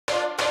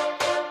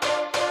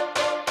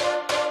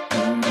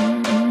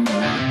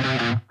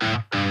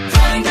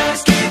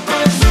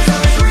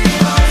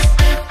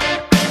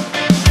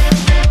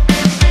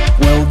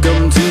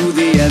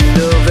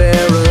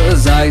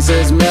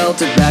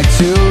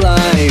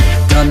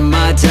Done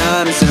my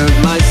time and served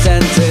my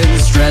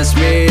sentence. Dress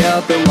me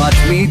up and watch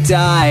me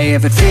die.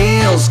 If it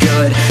feels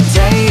good,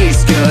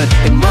 tastes good,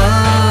 it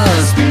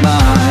must be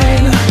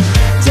mine.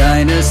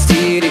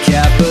 Dynasty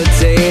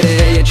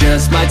decapitated, you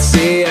just might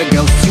see a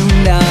ghost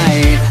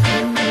tonight.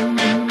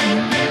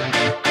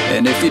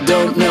 And if you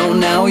don't know,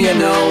 now you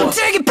know. I'm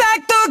taking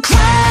back the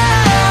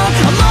crown.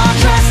 I'm all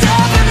dressed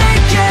up and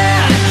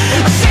naked.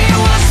 I see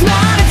what's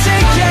not to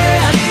take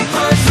it.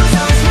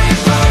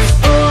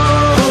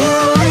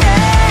 Oh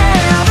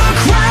yeah, the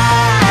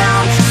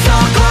crown. So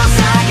close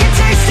I can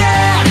taste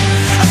it.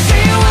 I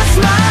see what's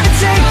not to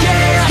take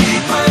it.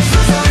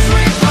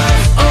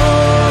 Oh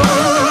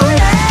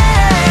yeah.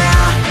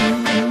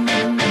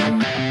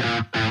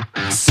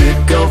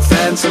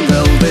 Sycophants and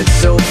velvet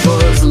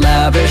sofas,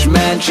 lavish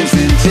mansions,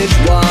 vintage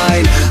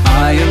wine.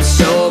 I am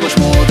so much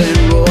more than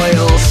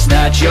royal.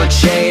 Snatch your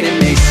chain and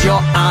mace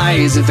your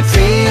eyes. If it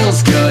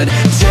feels good,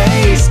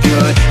 tastes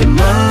good, it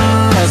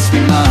must be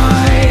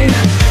mine.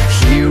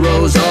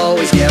 Heroes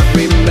always get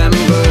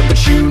remembered,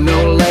 but you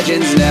know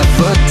legends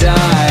never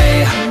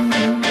die.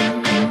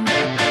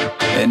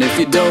 And if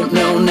you don't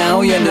know,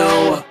 now you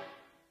know.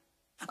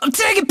 I'm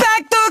taking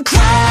back the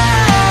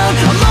crown.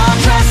 I'm all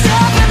dressed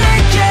up and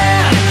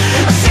naked.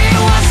 I see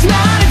what's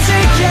not to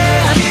take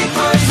it.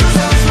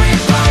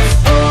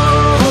 Oh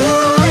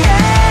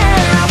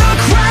yeah, the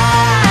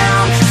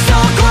crown. So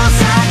close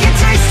I can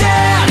taste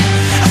it.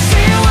 I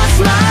see what's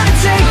not to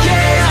take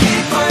it.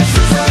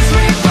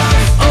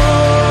 Oh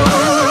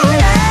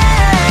yeah.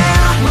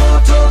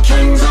 Mortal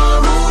kings are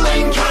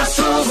ruling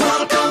castles.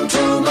 Welcome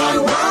to my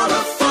world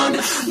of fun.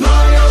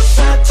 Liars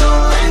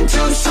settle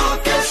into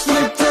sockets.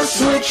 Flip the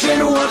switch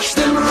and watch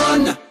them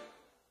run.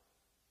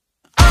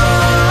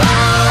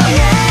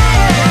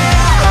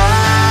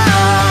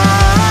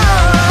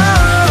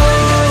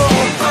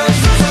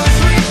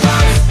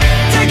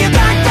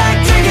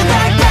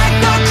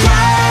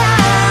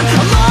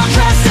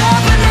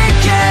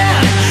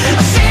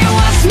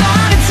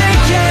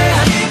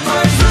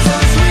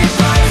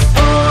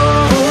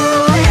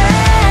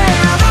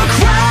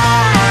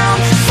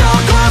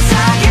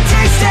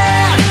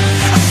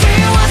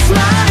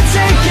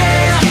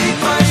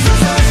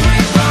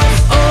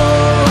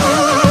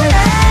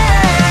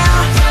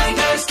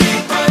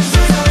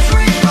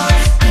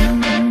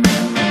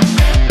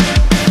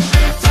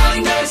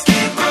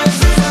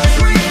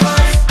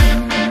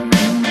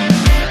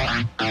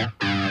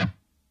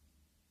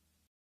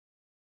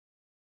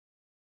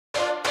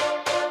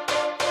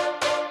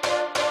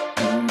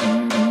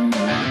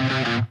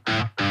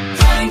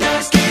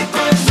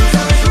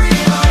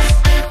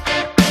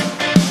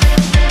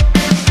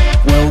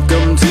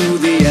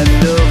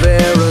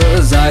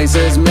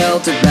 Has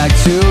melted back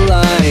to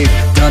life.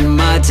 Done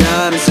my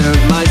time and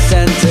served my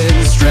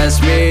sentence.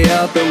 Dress me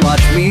up and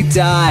watch me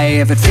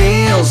die. If it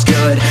feels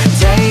good,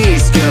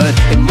 tastes good,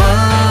 it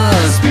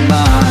must be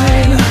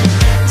mine.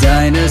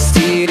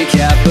 Dynasty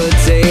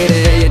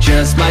decapitated, you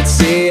just might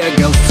see a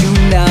ghost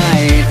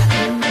tonight.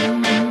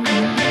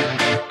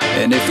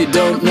 And if you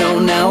don't know,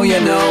 now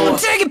you know. I'm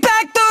taking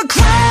back the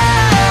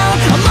crown.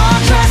 I'm all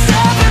dressed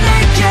up and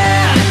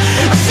naked.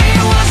 I see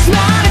what's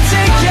not to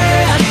take it.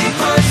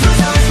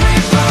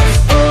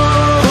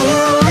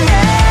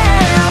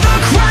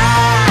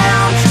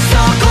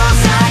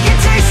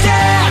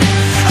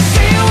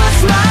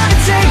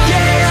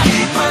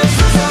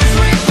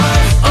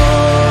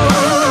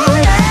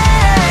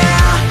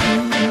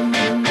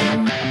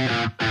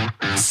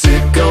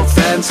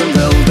 Some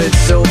velvet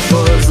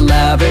sofas,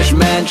 lavish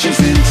mansions,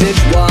 vintage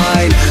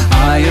wine.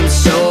 I am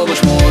so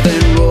much more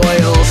than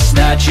royal.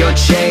 Snatch your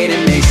chain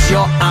and mace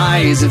your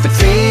eyes. If it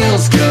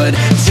feels good,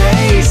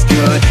 tastes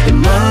good, it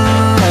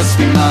must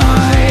be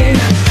mine.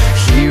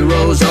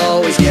 Heroes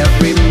always get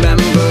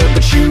remembered,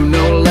 but you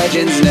know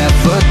legends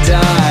never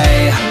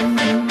die.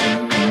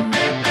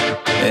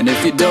 And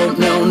if you don't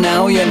know,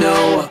 now you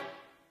know.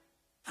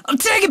 I'm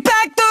taking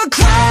back the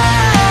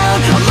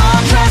crown. I'm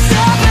all dressed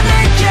up and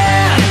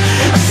naked.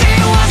 I see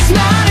what's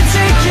not to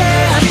take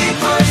it.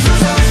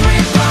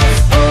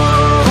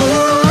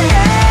 Oh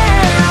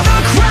yeah, the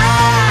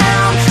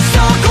crown.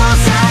 So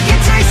close I can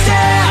taste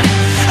it.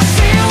 I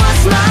see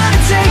what's not to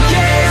take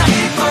it.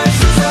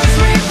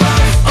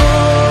 Oh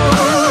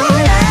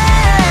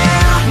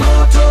yeah.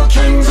 Mortal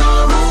kings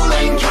are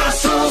ruling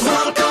castles.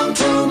 Welcome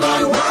to my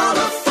world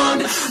of fun.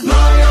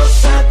 Liars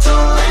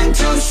settle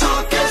into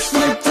sockets.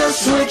 Flip the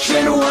switch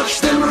and watch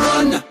them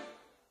run.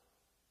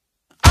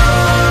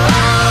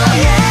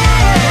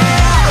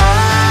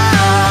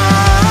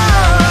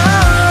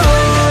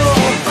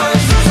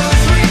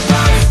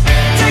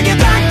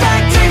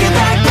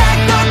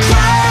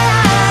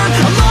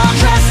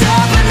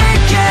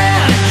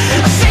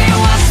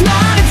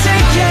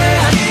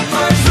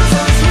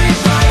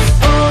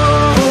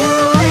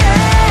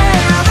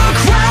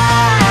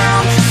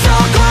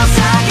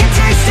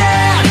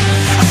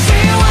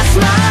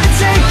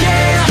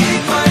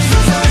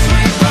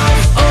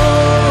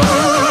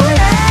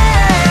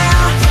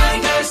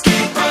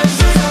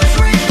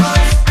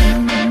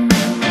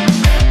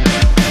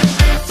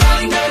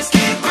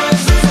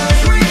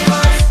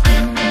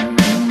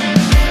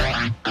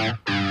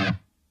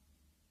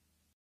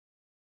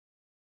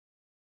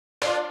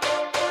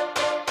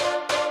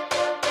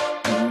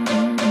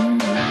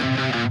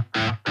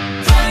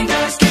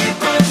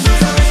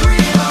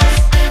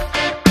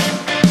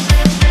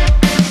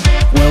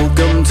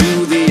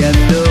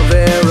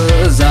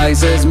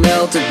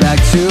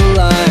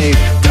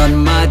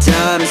 Done my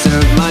time,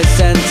 served my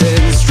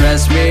sentence.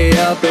 Dress me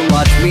up and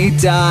watch me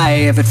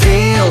die. If it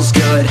feels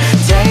good,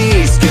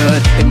 tastes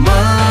good, it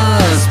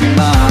must be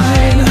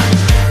mine.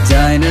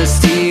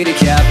 Dynasty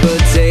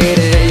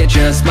decapitated, you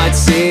just might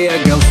see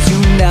a ghost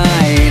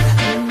tonight.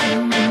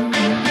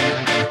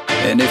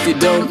 And if you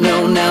don't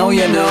know, now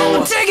you know.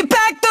 I'm taking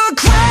back the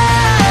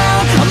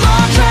crown. I'm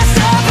all dressed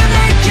up and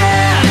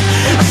naked.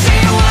 I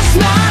see what's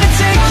not to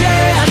take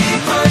it.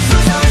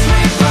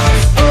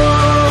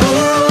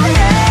 Oh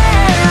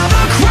yeah,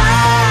 the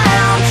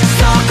crown.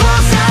 So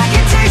close I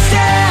can taste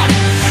it.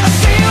 I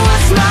see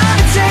what's not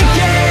to take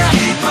it.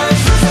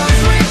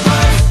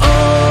 Oh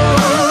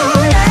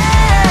yeah.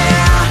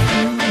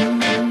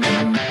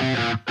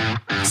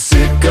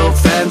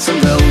 Sycophants and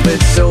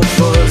velvet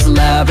sofas,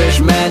 lavish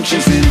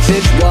mansions,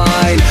 vintage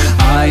wine.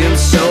 I am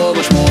so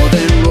much more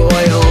than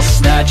royal.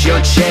 Snatch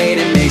your chain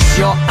and mace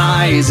your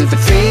eyes. If it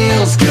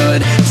feels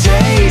good,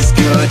 tastes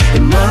good,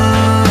 it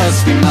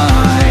must be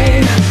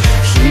mine.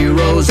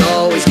 Heroes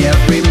always get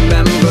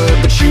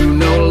remembered, but you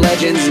know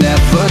legends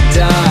never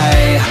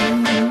die.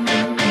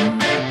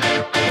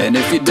 And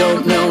if you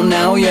don't know,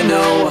 now you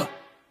know.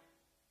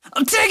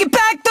 I'm taking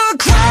back the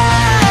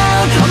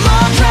crown. I'm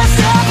all dressed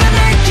up and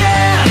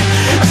naked.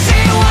 I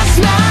see what's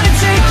not to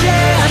take it.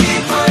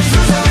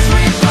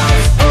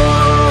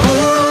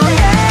 Oh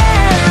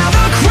yeah,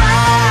 the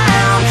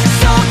crown.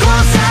 So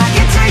close I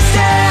can taste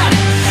it.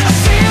 I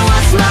see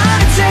what's not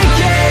to take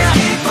it.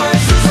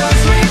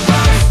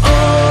 Oh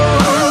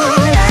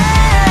yeah.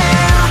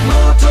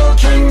 Mortal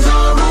kings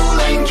are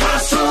ruling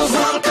castles.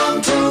 Welcome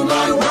to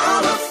my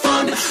world of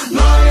fun.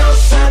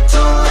 Liars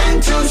settle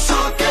into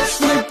sockets.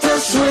 Flip the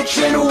switch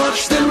and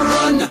watch them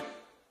run.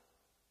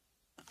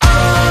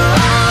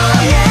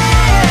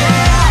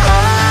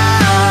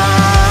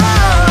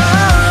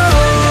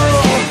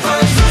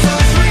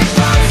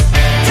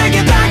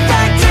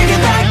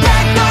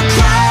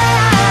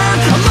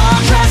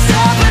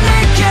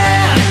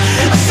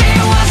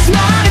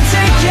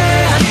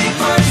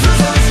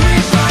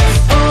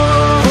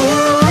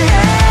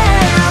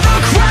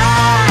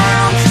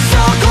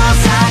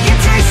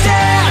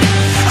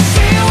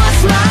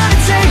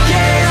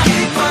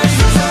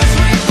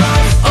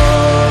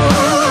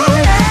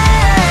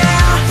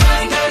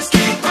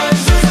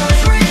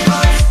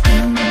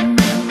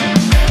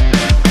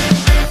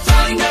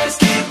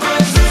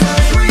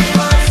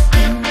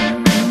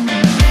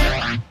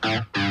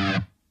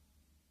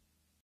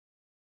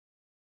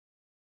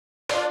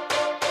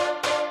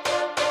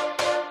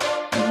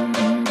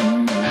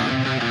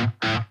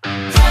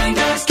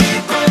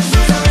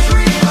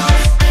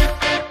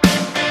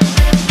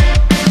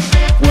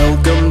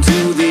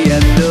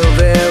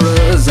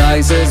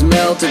 Has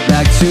melted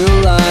back to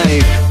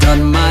life.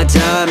 Done my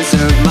time,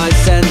 served my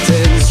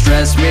sentence.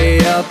 Dress me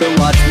up and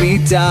watch me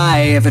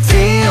die. If it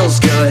feels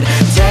good,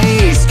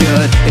 tastes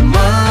good, it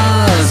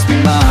must be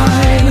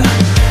mine.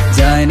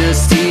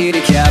 Dynasty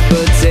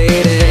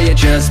decapitated, you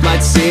just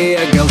might see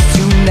a ghost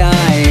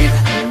tonight.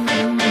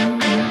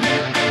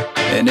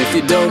 And if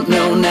you don't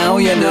know, now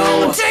you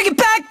know. I'm taking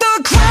back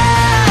the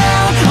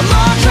crown. I'm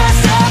all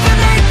dressed up and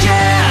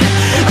naked.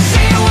 I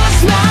see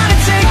what's not to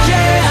take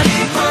it.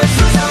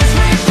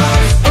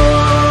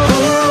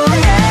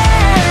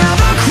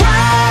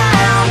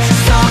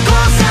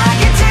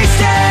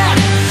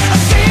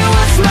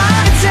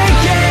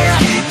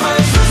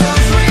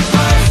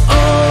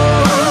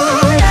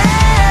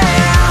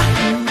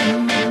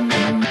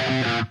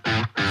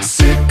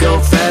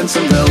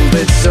 Some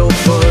velvet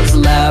sofas,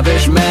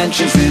 lavish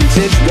mansions,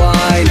 vintage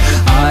wine.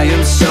 I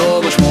am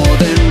so much more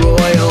than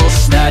royal.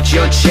 Snatch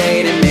your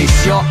chain and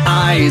mace your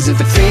eyes.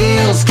 If it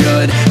feels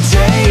good,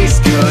 tastes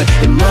good,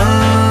 it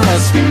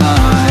must be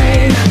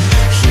mine.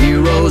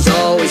 Heroes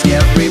always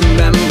get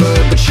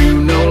remembered, but you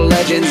know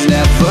legends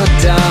never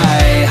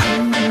die.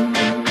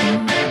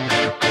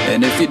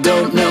 And if you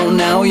don't know,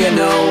 now you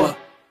know.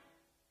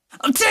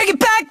 I'm taking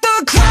back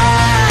the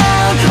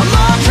crown. I'm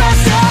all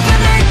dressed up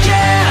and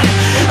naked.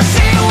 I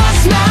see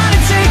what's not to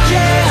take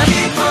it.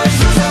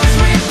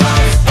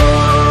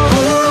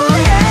 Oh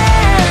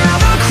yeah,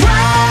 the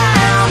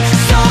crown.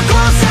 So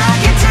close I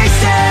can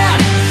taste it.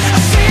 I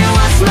see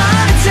what's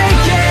not to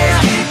take it.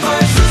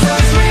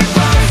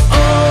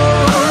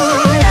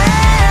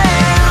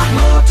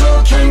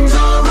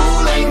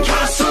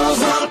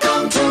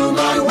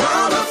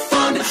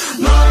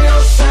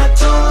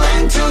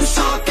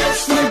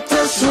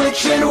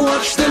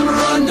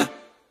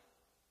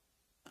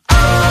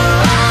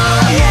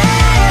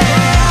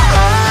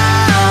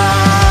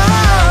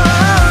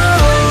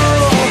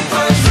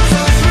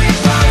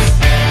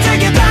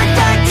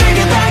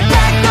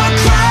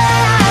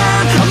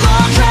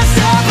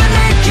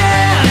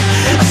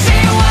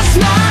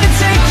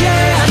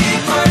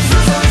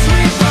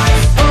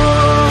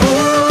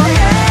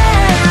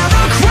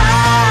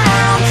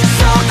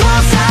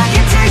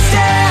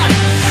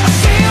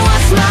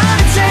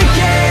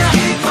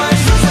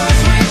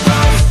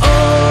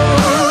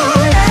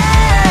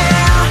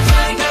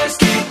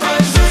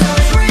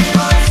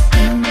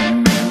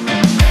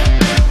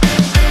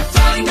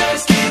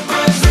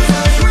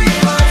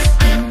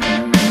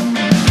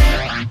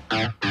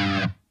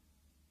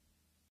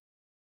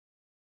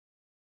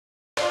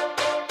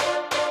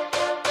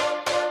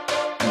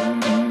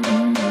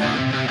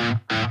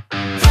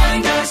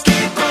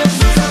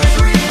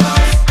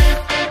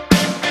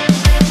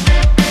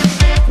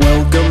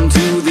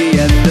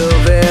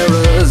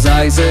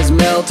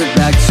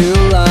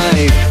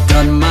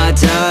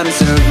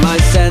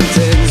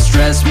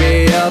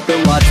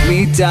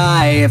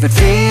 die. If it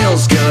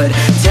feels good,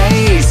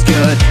 tastes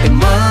good, it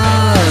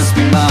must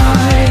be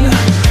mine.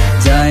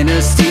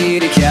 Dynasty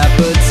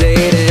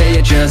decapitated,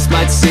 you just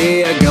might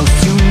see a ghost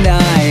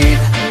tonight.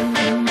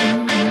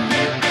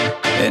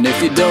 And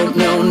if you don't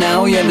know,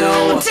 now you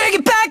know. I'm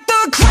taking back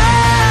the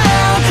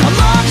crown. I'm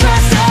all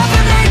dressed up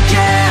and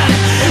naked.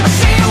 I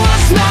see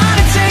what's not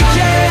to take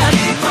it.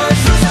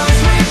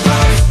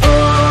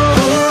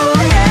 Oh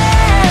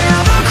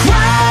yeah, the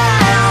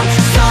crown,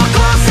 so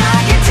close I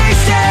can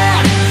taste it.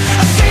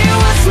 I see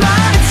what's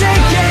not to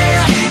take it.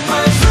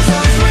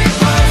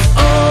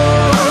 Oh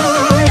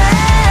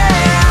yeah.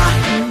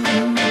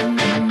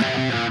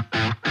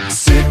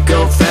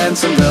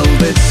 Sycophants and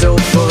velvet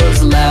sofas,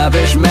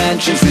 lavish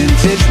mansions,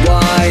 vintage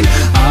wine.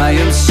 I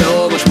am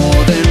so much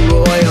more than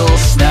royal.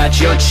 Snatch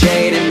your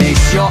chain and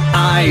mace your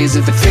eyes.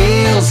 If it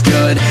feels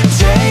good,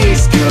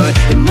 tastes good,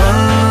 it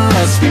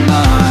must be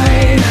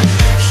mine.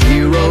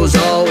 Heroes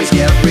always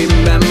get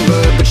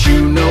remembered, but you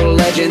know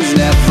legends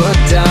never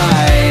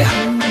die.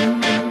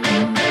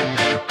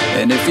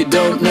 And if you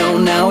don't know,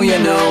 now you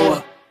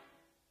know.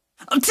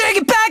 I'm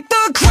taking back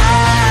the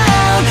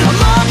crown.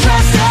 I'm all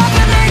dressed up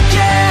and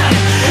naked.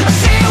 I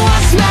see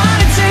what's not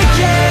to take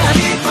it.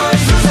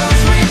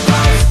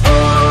 Oh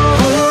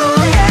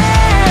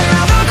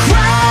yeah, the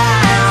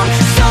crown,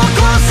 so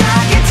close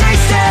I can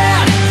taste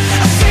it.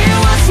 I see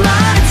what's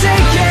not to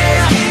take it.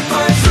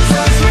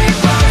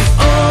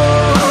 Oh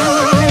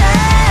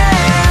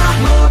yeah.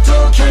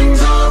 Mortal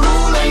kings are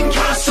ruling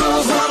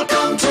castles.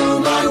 Welcome to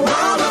my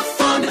world of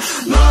fun.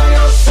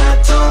 Liars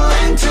settle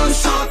into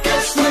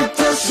sockets. Flip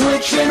the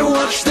switch and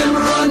watch them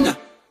run.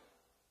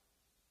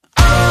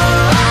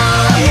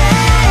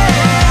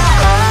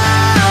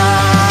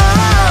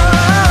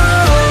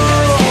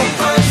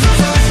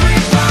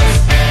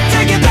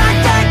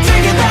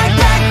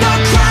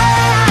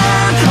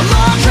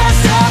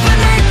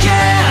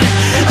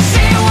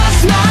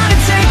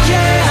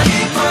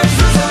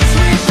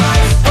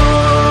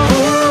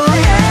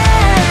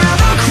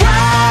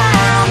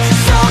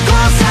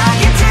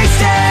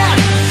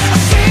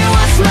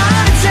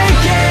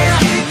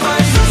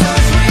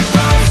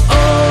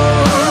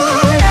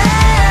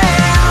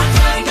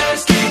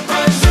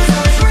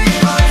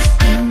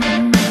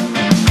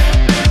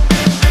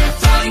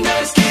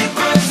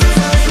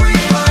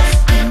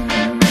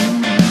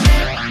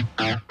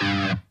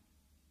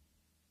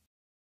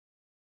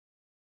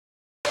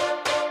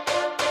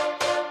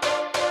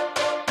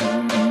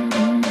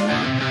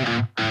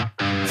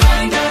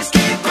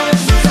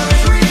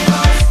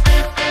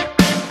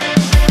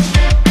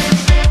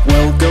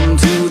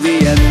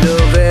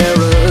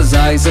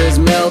 Has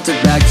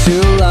melted back to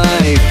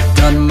life.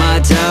 Done my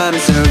time,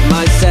 served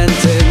my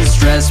sentence.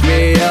 Dress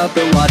me up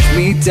and watch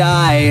me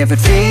die. If it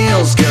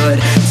feels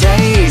good,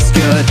 tastes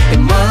good, it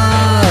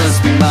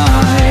must be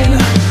mine.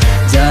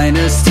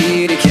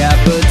 Dynasty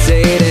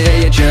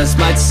decapitated, you just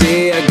might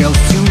see a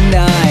ghost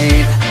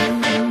tonight.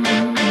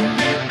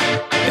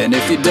 And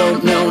if you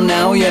don't know,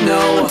 now you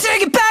know. I'm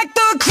taking back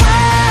the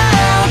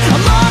crown.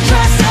 I'm all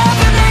dressed up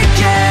and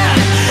naked.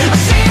 I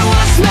see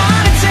what's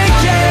not to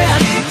take it.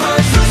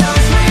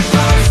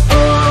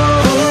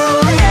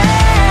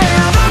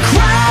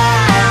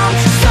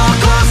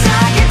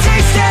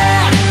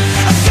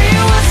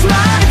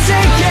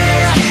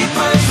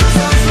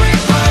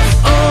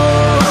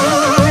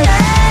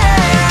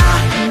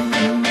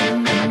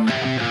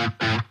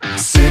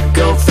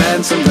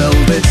 Some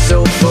velvet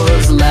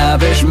sofas,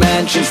 lavish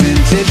mansions,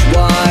 vintage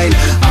wine.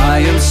 I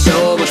am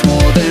so much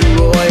more than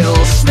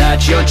royal.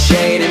 Snatch your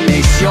chain and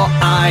mace your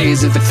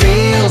eyes. If it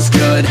feels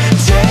good,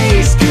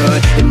 tastes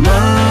good, it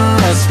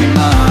must be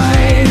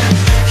mine.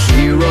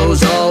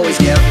 Heroes always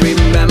get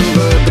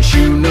remembered, but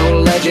you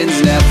know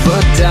legends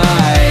never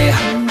die.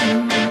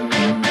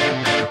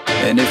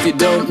 And if you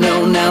don't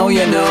know, now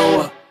you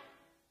know.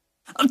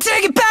 I'm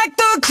taking back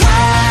the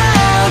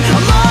crown.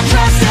 I'm all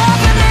dressed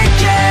up and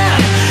naked.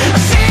 I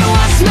see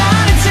what's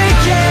not to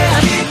take it.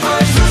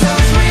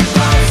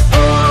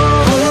 Oh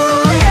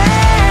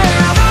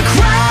yeah, the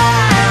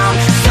crown,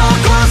 so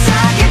close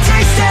I can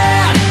taste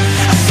it.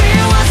 I see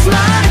what's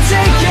not to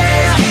take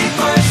it.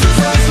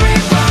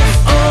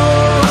 Oh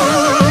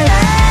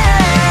yeah.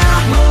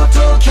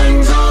 Mortal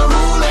kings are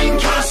ruling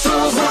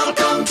castles.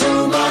 Welcome to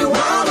my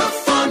world of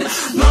fun.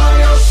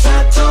 Liars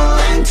settle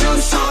into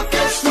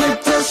sockets. Flip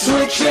the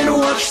switch and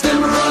watch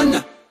them run.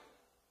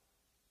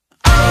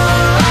 Oh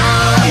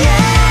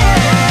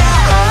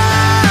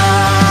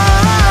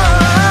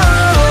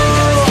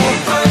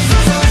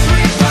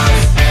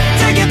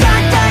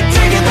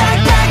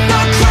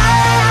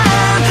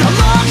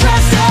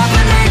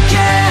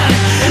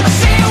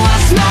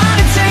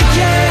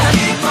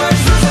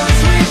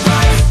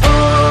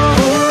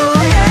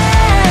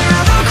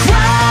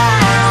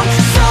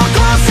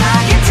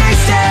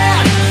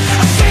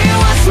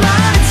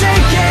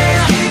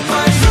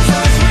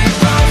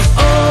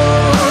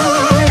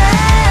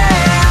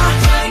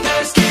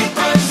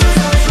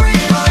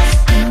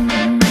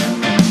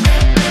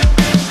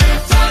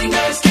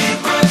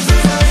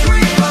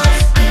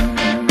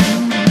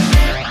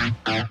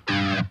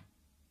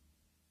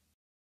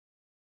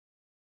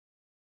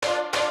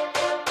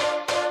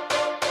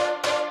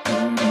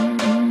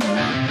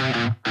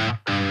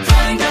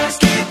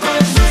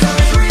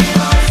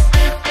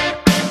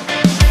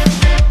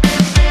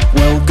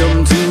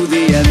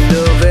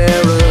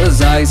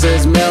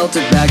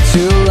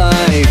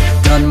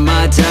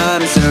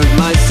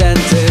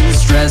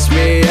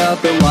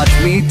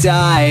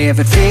die. If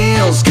it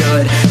feels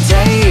good,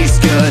 tastes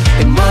good,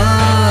 it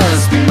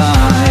must be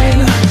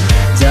mine.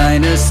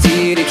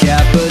 Dynasty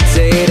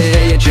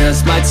decapitated, you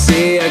just might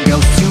see a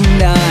ghost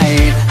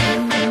tonight.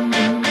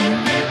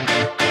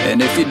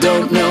 And if you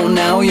don't know,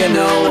 now you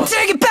know. I'm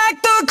taking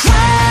back the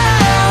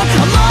crown.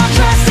 I'm all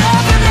dressed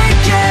up and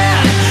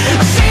naked.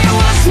 I see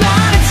what's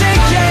mine and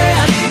take it.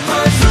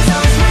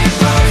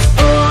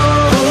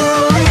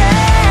 Oh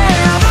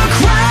yeah, the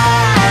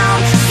crown,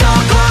 so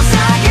close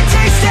I can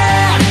taste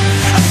it.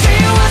 I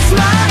see what's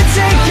mine and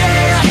take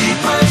it.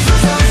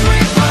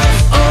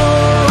 Oh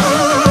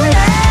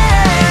yeah.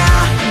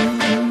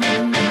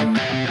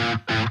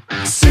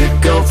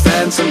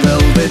 Sycophants and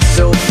velvet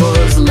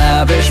sofas,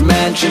 lavish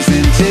mansions,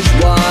 vintage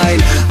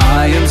wine.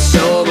 I am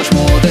so much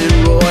more than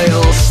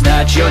royal.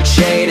 Snatch your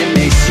chain and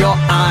mace your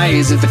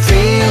eyes. If it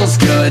feels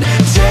good,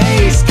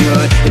 tastes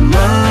good, it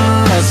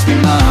must be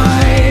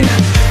mine.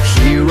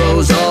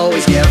 Heroes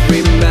always get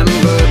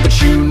remembered,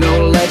 but you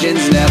know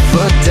legends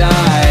never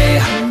die.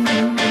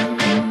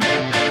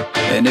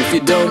 And if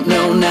you don't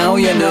know, now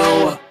you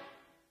know.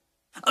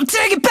 I'm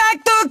taking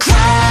back the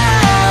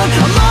crown.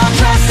 I'm all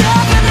dressed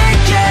up and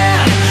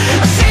naked.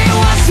 I see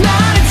what's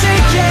mine and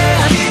take it.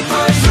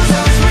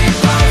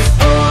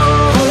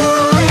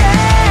 Oh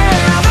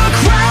yeah, the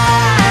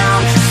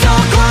crown, so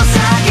close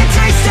I can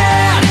taste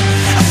it.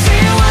 I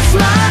see what's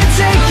mine and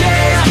take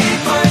it.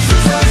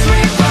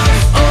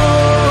 Oh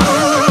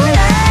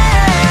yeah.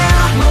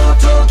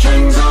 Mortal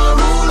kings are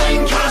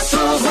ruling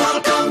castles.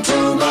 Welcome to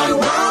my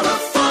world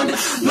of fun.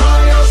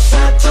 Liars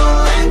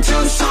settle into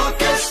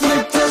sockets.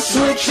 Flip the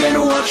switch and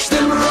watch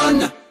them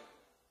run.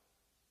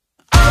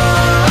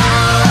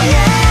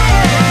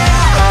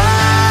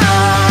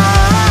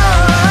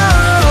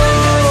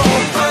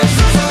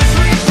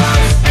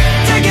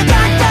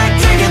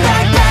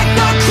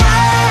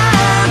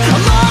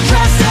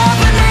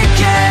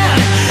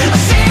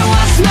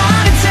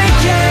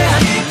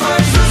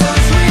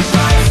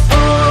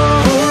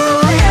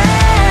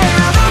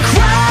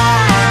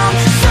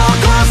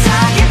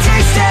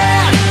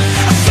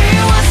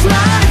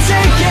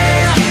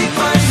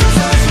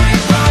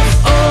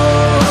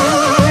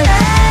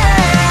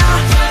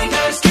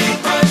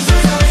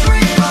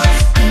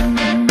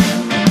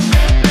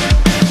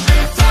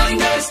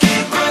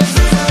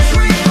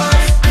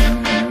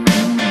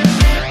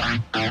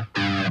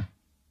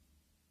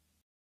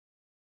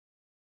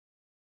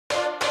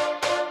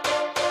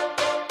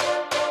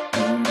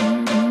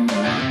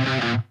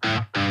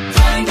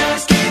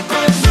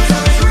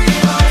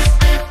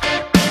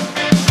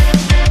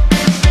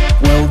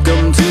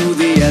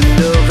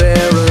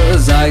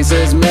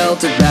 Has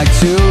melted back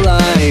to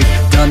life.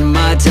 Done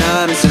my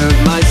time and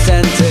served my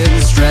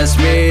sentence. Stress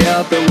me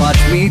up and watch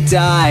me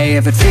die.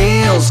 If it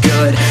feels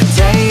good,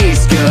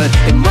 tastes good,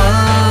 it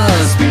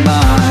must be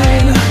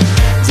mine.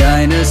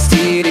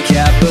 Dynasty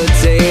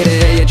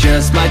decapitated, you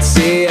just might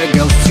see a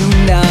ghost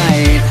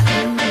tonight.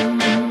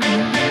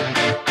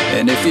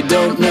 And if you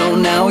don't know,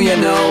 now you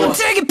know. I'm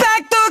taking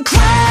back the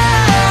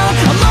crown.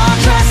 I'm all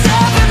dressed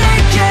up and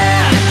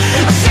naked.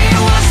 I see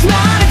what's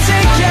mine and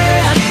take it.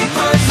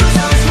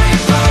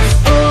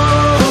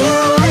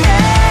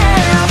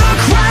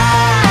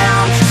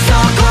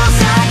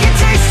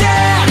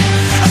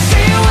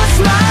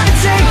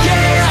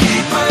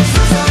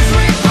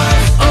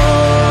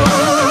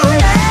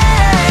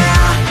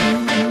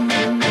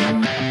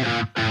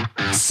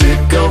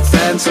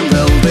 Some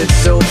velvet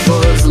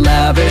sofas,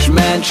 lavish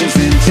mansions,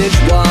 vintage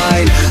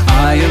wine.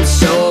 I am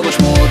so much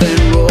more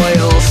than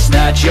royal.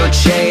 Snatch your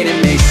chain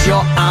and mace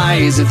your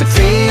eyes. If it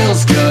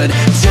feels good,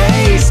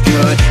 tastes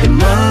good, it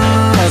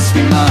must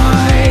be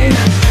mine.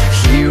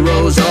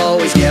 Heroes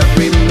always get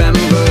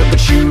remembered,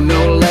 but you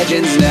know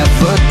legends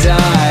never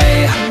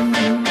die.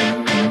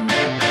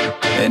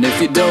 And if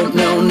you don't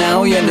know,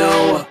 now you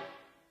know.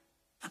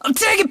 I'm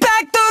taking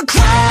back the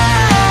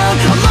crown.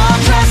 I'm all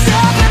dressed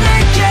up and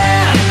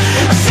naked.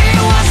 I see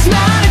what's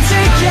mine and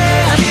take it.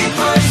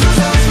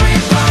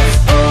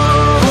 Oh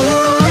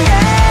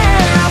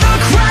yeah, the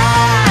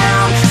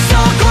crown, so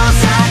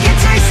close I can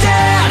taste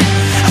it.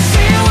 I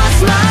see what's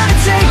mine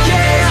and take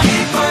it.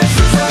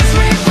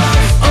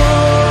 Oh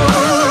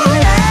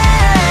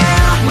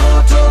yeah.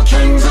 Mortal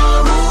kings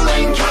are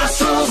ruling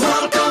castles.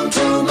 Welcome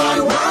to my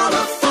world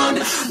of fun.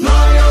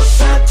 Liars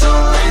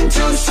settle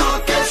into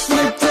sockets.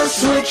 Flip the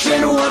switch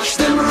and watch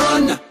them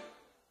run.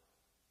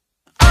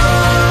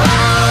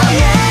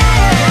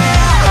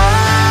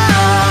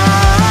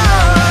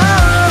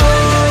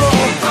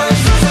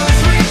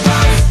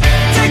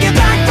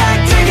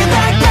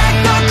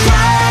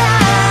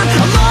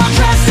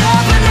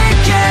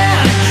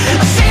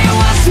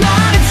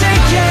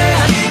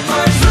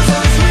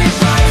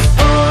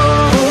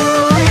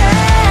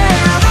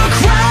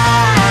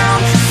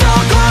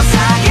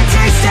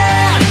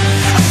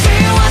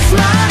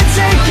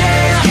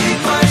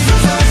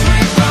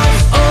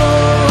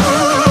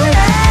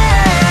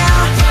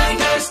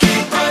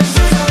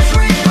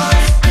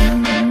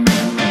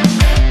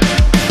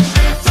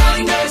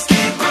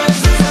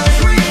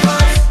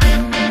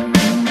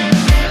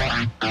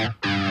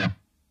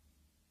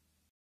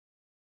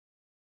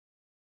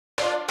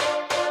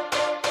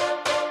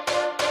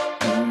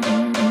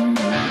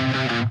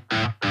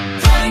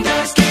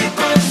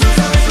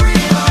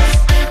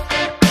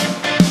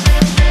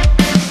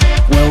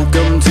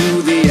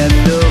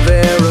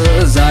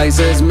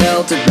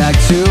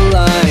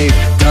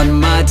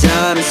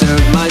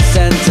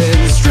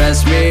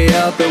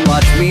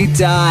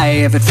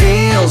 die. If it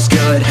feels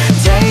good,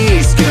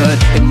 tastes good,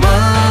 it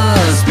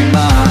must be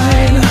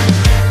mine.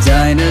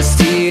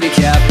 Dynasty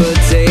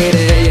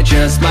decapitated, you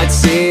just might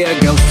see a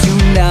ghost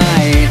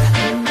tonight.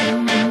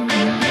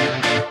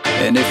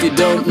 And if you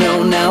don't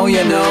know, now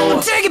you know.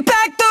 I'm taking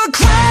back the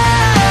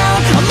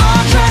crown. I'm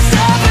all dressed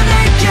up and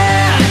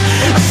naked.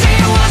 I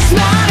see what's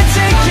mine and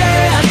take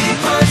it.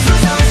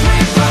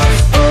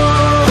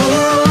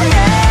 Oh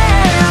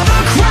yeah, the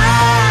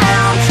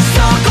crown.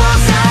 So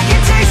close I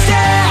can taste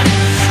it.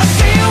 I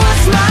see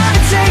what's mine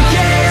and take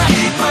it.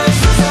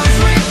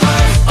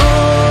 Oh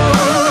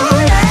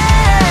yeah.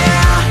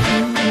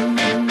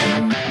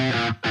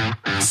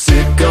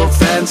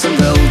 Sycophants and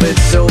velvet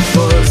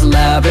sofas,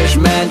 lavish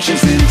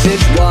mansions,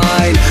 vintage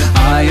wine.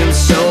 I am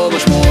so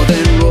much more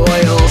than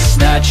royal.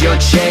 Snatch your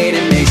chain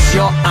and mace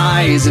your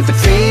eyes. If it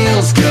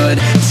feels good,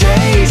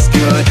 tastes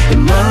good, it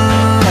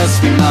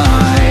must be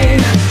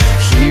mine.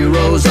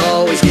 Heroes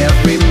always get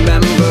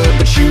remembered,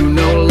 but you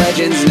know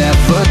legends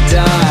never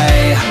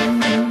die.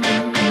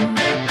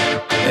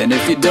 And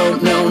if you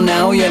don't know,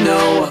 now you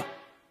know.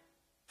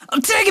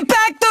 I'm taking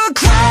back the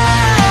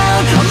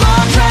crown. I'm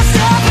all dressed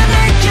up and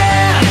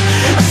naked.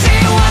 I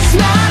see what's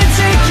mine and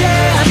take it.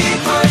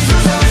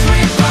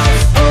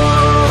 Oh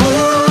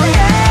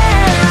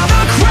yeah,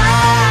 the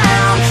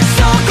crown.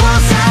 So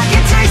close I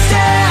can taste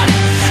it.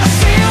 I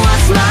see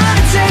what's mine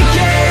and take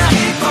it.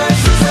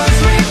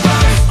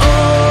 Oh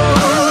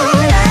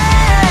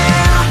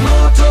yeah.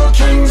 Mortal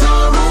kings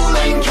are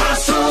ruling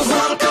castles.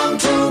 Welcome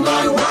to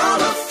my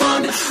world of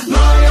fun.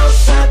 Liars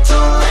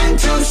settle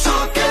into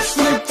sockets.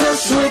 Flip the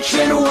switch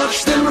and watch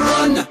them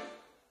run.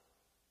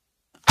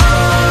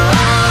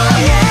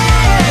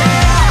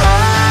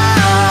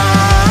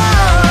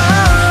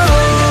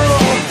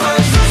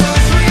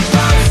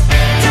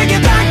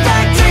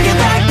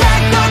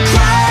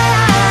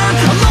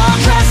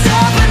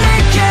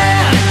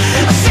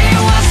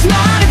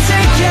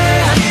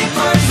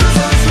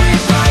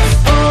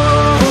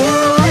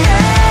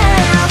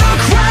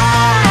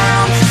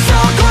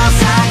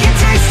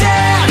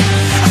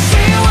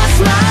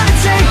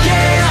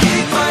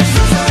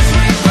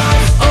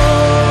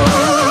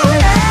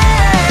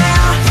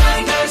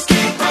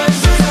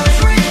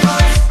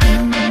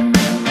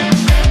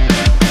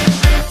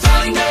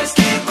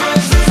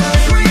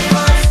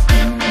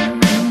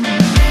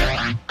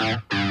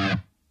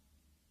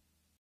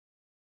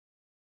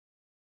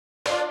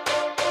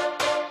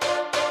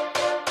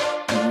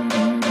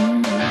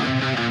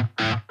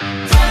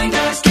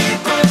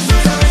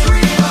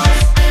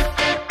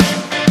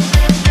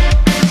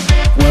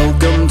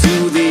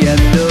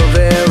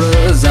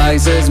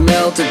 Has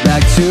melted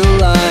back to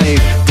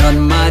life.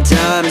 Done my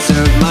time and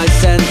served my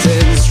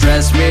sentence.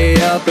 Dress me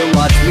up and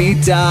watch me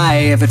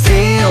die. If it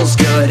feels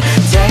good,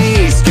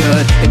 tastes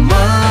good, it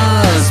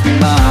must be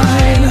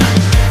mine.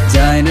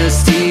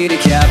 Dynasty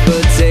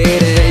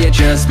decapitated, you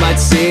just might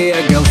see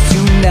a ghost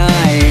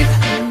tonight.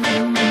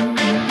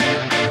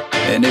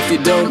 And if you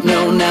don't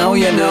know, now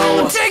you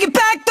know. I'm taking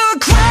back the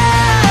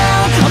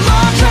crown. I'm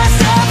all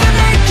dressed up and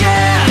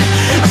naked.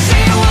 I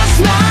see what's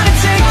mine and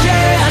take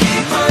it.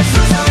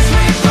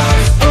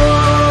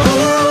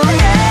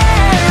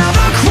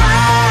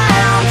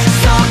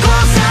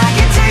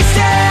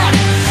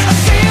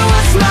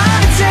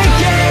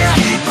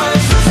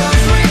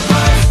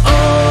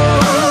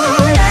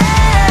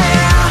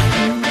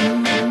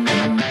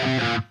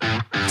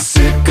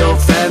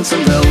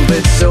 Some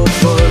velvet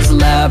sofas,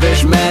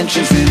 lavish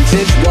mansions,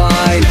 vintage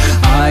wine.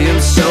 I am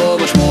so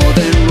much more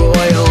than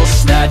royal.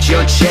 Snatch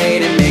your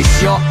chain and mace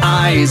your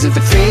eyes. If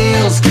it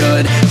feels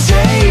good,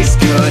 tastes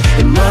good,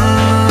 it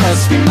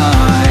must be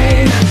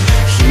mine.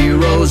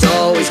 Heroes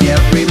always get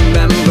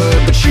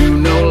remembered, but you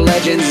know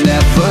legends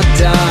never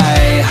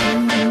die.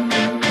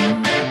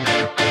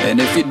 And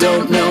if you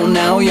don't know,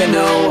 now you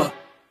know.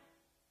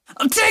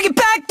 I'm taking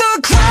back the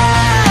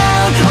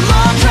crown. I'm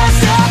all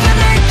dressed up and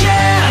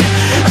naked.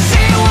 I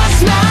see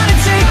what's mine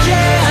and take it.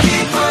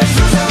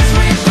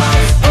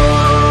 Oh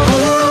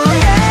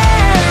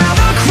yeah,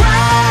 the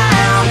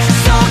crown.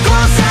 So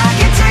close I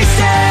can taste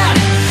it.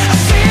 I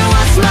see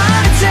what's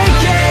mine and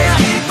take it.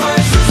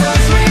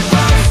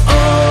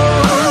 Oh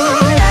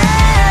yeah.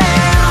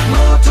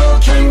 Mortal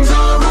kings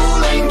are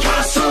ruling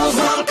castles.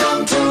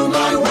 Welcome to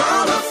my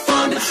world of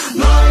fun.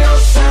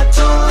 Liars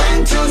settle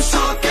into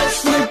sockets.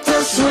 Flip the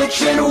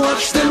switch and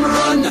watch them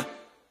run.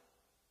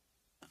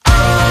 Oh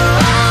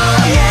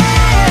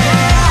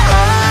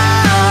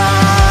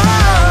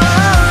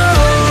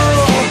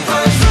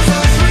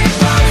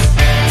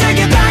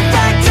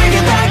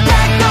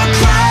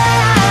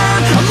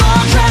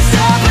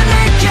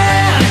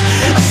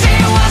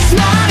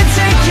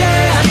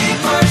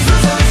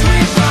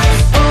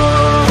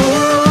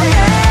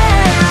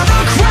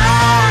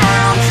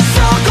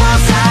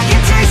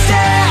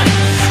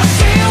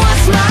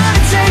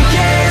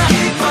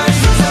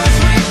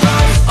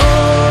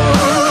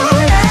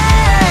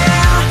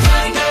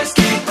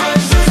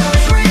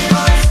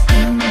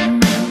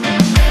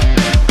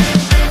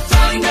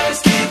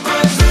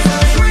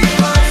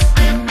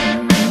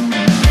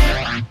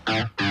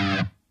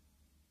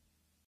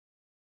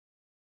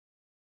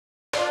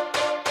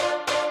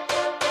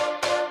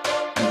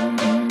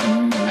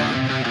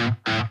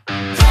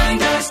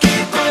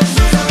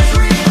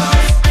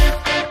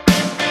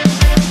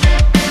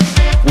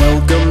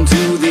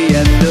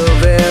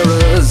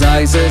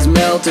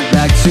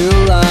to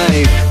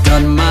life.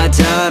 Done my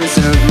time,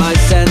 served my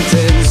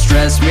sentence.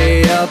 Stress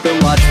me up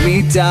and watch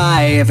me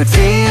die. If it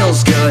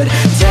feels good,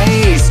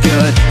 tastes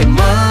good, it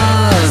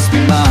must be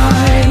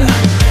mine.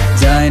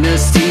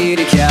 Dynasty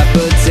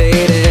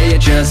decapitated, you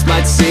just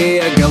might see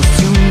a ghost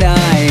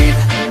tonight.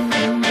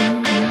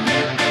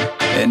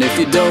 And if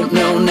you don't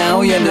know,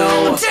 now you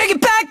know. I'm taking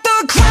back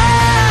the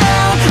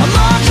crown. I'm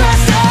all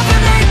dressed up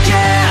and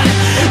naked.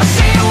 I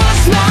see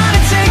what's not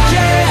a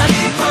ticket.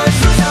 Keepers,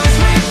 losers,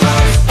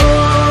 reapers.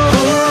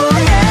 Oh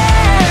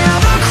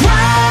yeah, the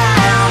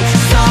crown.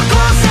 So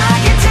close I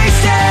can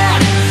taste it.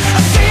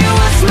 I see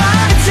what's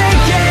not a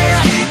ticket.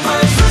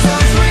 Keepers,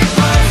 losers,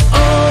 reapers.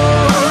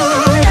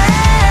 Oh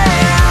yeah.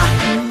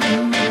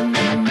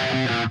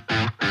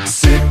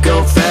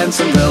 Sycophants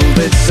and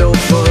velvet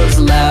sofas,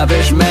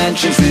 lavish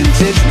mansions,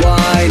 vintage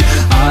wine.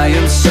 I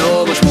am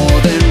so much more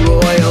than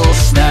royal.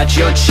 Snatch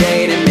your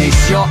chain and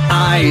mace your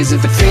eyes.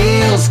 If it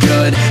feels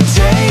good,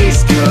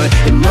 tastes good,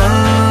 it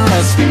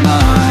must be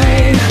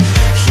mine.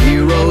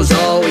 Heroes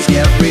always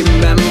get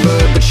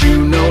remembered, but you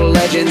know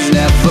legends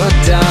never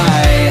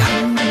die.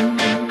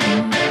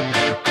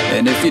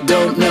 And if you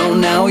don't know,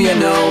 now you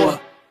know.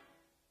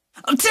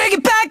 I'm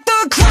taking back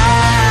the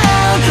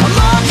crown. I'm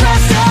all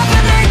dressed up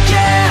and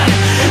naked.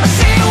 I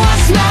see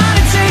what's not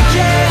a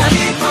ticket.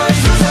 Keepers,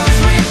 losers,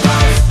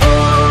 reapers.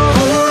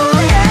 Oh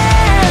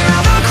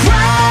yeah, the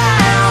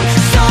crown.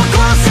 So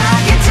close I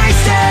can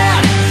taste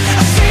it.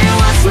 I see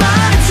what's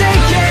not a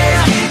ticket.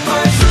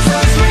 Keepers,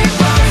 losers,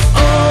 reapers.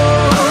 Oh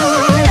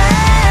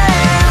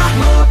yeah.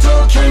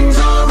 Mortal kings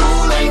are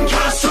ruling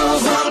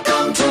castles.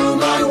 Welcome to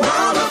my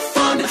world of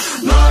fun.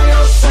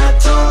 Liars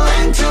settle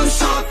into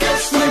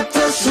sockets. Flip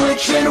the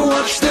switch and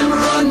watch them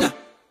run.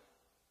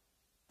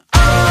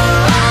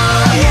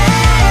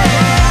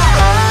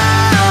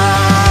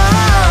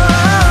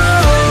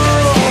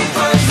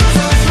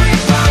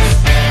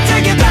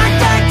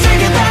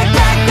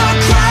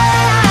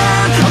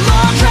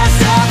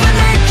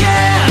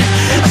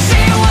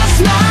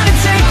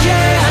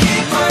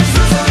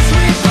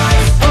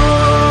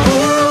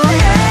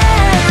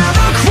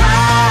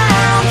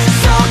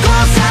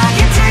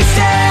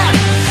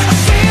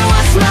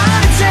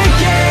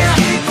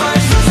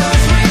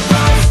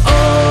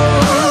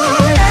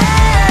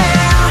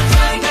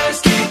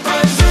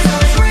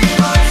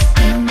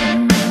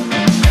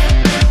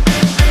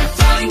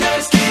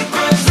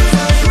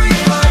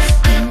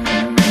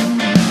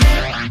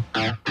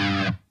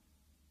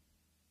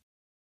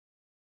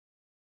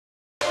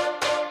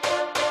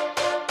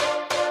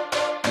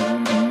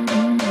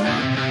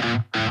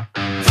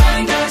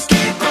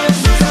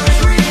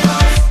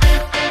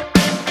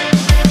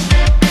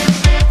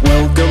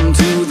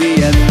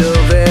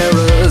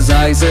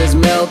 Has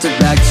melted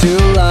back to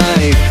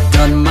life.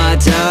 Done my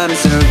time,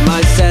 served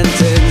my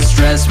sentence.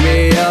 Stress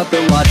me up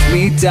and watch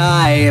me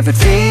die. If it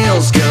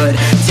feels good,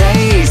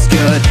 tastes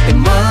good, it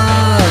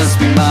must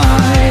be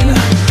mine.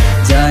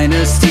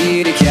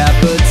 Dynasty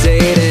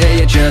decapitated,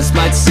 you just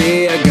might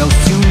see a ghost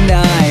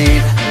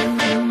tonight.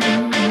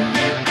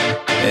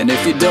 And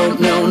if you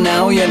don't know,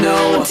 now you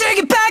know. I'm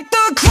taking back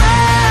the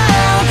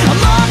crown.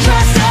 I'm all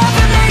dressed up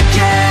and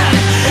naked.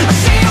 I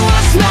see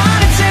what's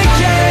not a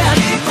ticket.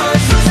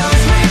 Keepers,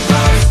 losers,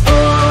 reapers.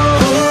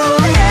 Oh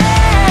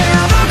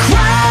yeah, the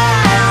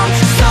crown.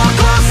 So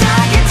close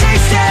I can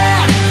taste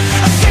it.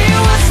 I see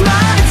what's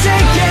not a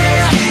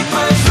ticket.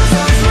 Keepers,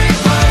 losers,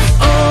 reapers.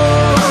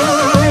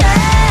 Oh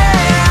yeah.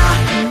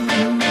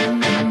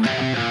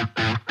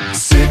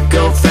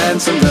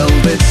 Sycophants and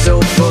velvet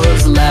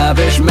sofas,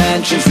 lavish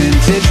mansions,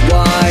 vintage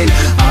wine.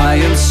 I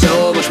am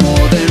so much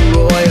more than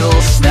royal.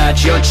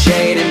 Snatch your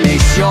chain and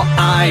mace your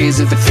eyes.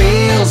 If it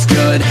feels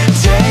good,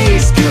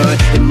 tastes good,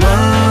 it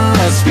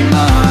must be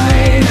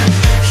mine.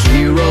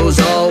 Heroes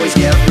always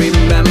get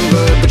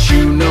remembered, but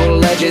you know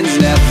legends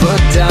never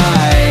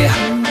die.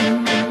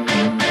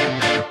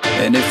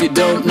 And if you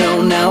don't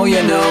know, now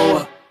you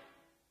know.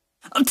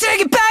 I'm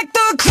taking back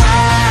the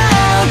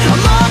crown.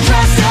 I'm all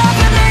dressed up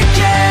and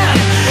naked.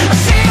 I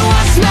see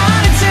what's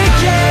not a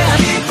ticket.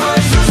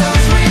 Keepers,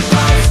 losers,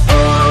 reapers.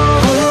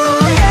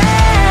 Oh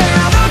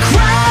yeah, the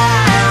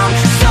crown.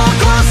 So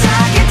close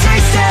I can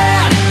taste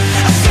it.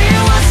 I see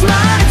what's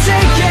not a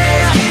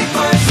ticket.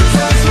 Keepers,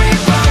 losers,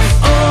 reapers.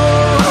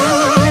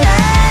 Oh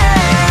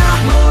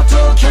yeah.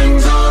 Mortal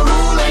kings are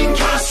ruling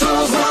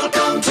castles.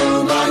 Welcome to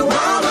my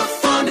world of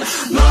fun.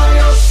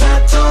 Liars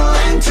settle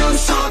into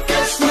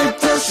sockets. Flip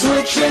the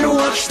switch and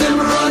watch them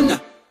run.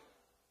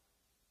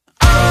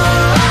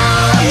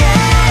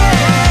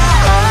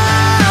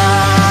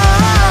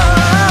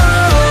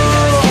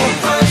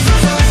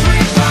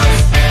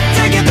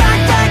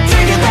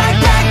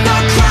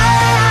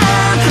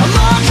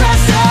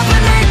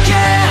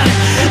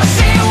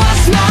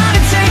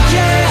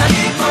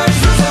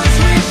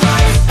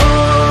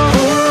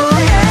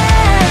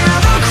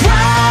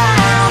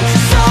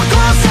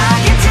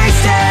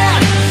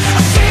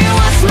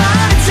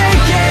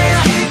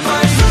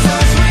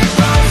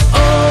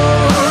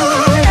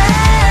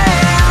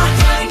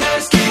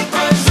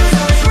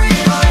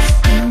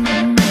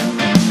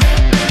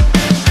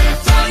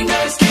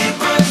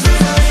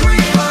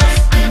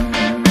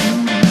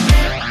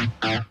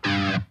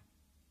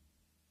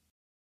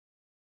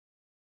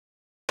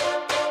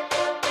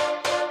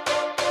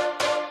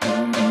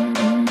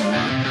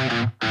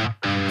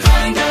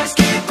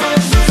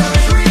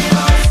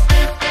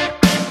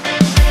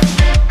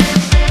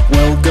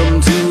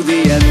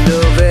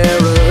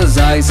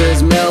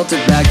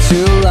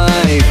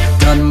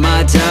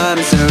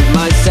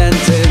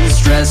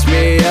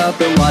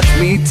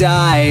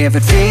 die. If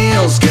it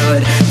feels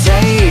good,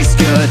 tastes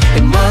good,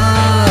 it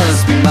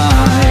must be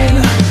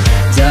mine.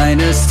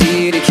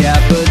 Dynasty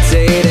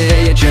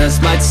decapitated, you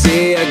just might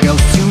see a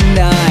ghost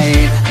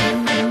tonight.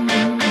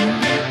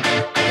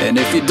 And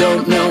if you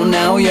don't know,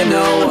 now you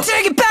know. I'm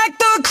taking back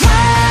the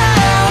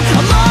crown.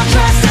 I'm all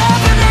dressed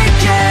up and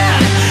naked.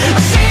 I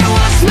see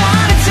what's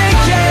not a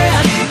ticket.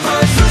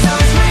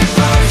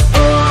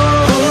 Oh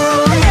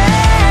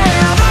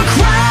yeah, the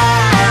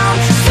crown,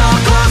 so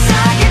close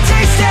I can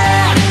taste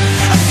it.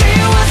 I see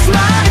what's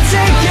not a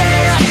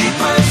ticket.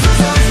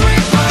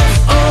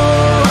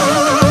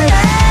 Oh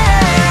yeah.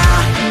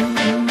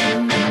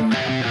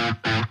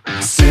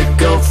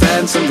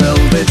 Sycophants and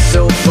velvet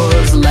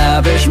sofas,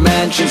 lavish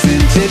mansions,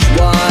 vintage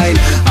wine.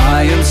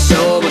 I am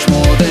so much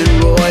more than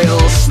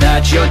royal.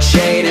 Snatch your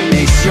chain and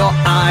mace your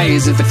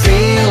eyes. If it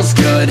feels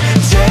good,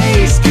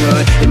 tastes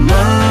good, it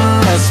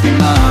must be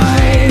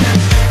mine.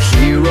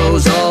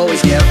 Heroes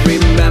always get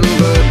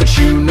remembered, but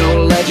you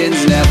know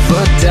legends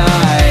never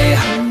die.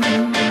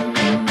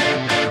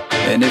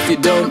 And if you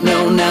don't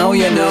know, now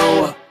you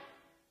know.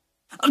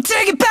 I'm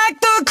taking back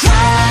the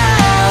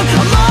crown.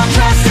 I'm all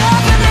dressed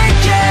up and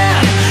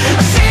naked.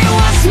 I see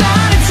what's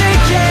not a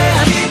ticket.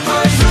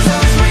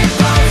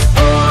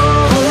 Oh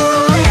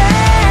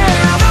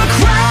yeah, the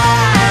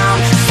crown,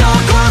 so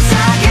close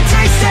I can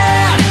taste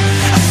it.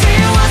 I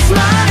see what's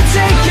not a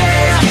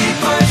ticket.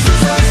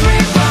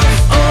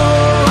 Oh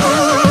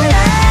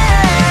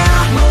yeah.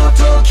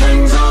 Mortal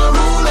kings are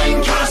ruling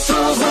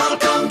castles.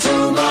 Welcome to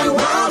my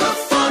world of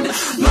fun.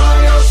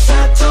 Liars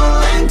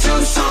settle into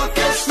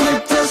sockets.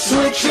 Flip the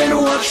switch and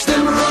watch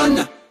them run.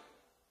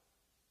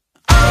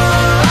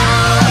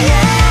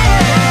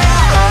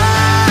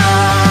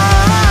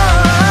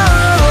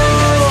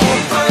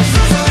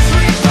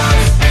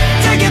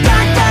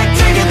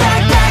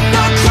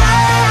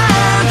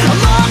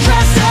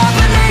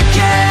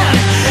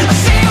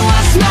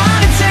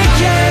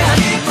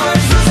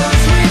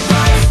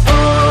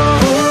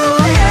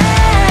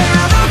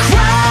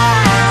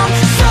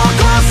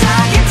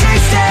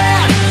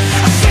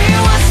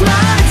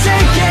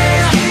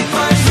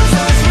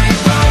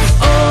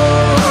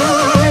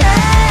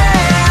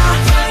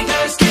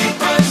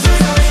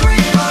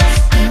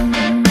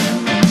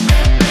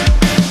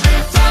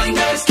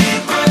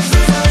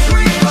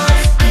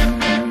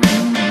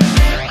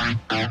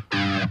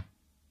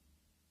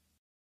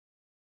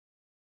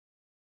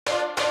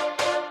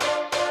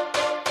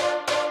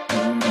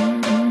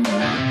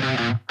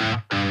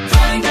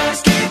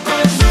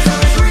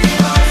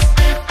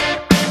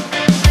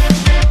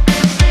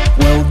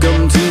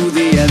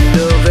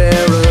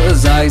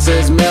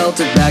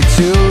 Melted back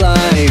to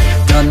life.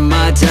 Done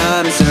my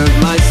time and served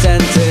my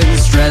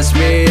sentence. Dress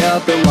me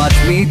up and watch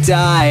me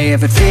die.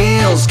 If it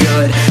feels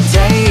good,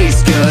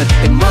 tastes good,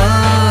 it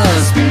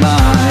must be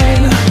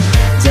mine.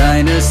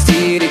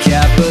 Dynasty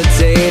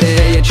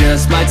decapitated, you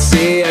just might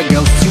see a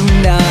ghost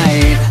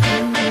tonight.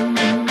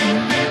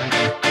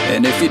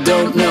 And if you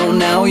don't know,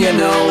 now you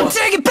know. I'm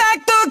taking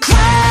back the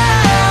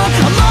crown.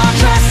 I'm all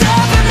dressed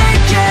up and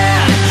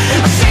naked.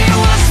 I see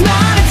what's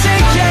not a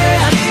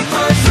ticket.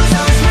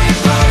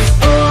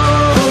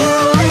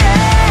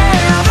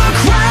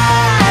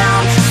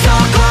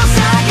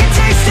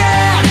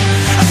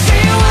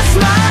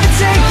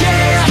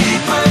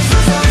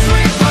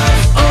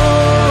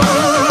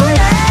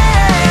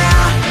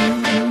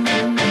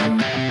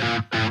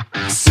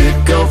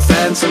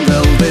 Some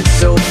velvet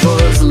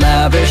sofas,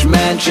 lavish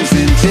mansions,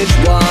 vintage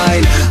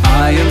wine.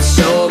 I am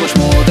so much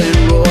more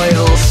than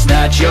royal.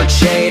 Snatch your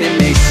chain and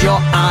mace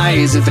your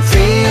eyes. If it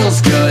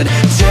feels good,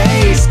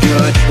 tastes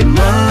good, it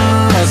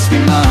must be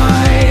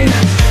mine.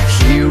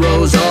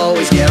 Heroes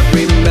always get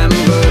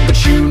remembered,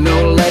 but you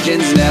know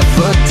legends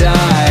never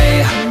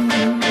die.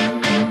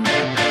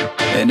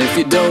 And if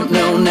you don't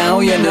know, now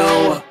you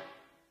know.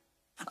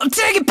 I'm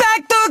taking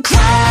back the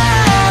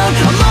crown.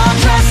 I'm all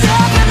dressed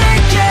up and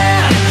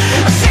naked.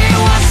 I see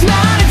what's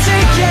not a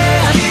ticket.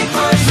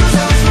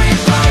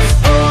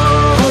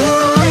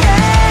 Oh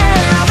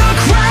yeah, the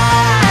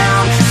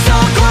crown, so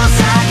close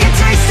I can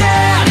taste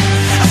it.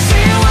 I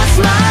see what's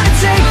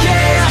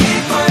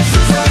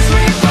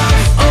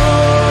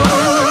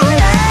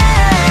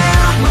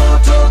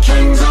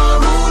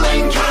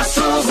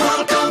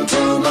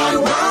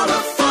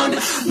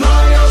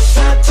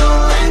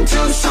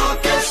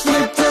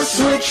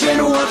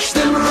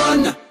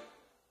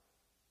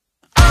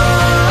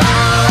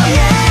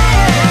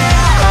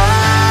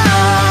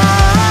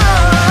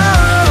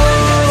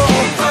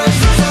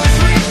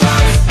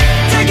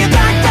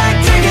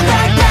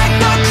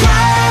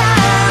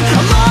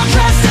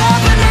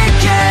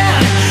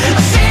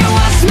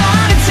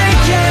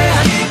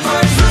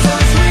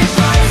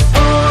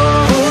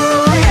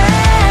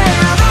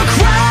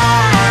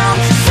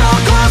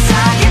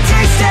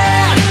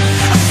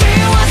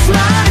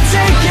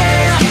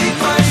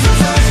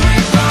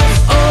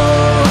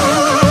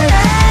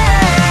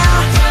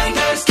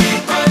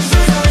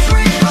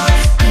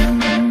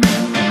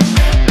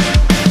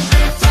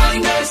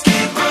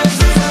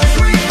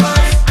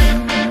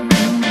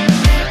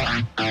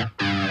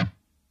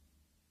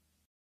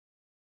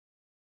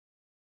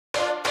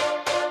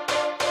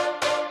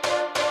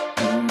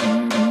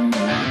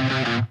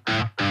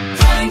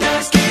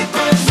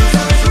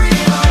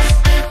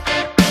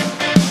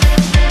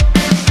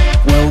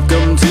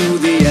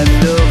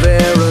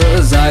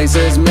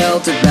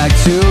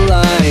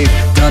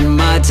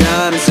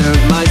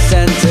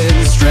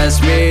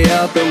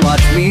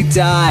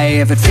die.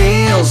 If it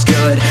feels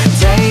good,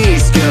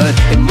 tastes good,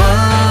 it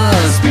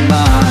must be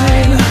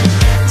mine.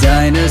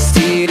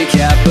 Dynasty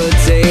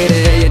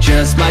decapitated, you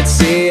just might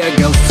see a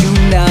ghost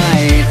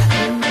tonight.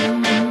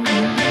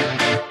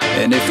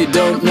 And if you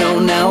don't know,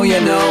 now you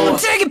know. I'm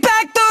taking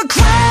back the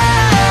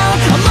crown.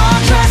 I'm all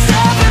dressed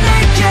up and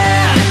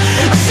naked.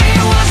 I see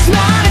what's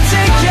mine and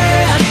take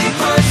it.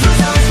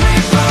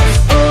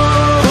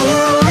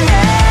 Oh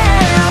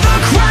yeah, the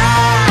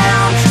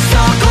crown,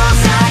 so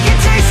close I can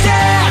taste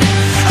it.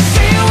 I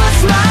see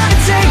what's mine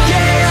and take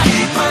it.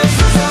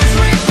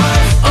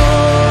 Oh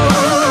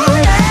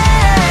yeah.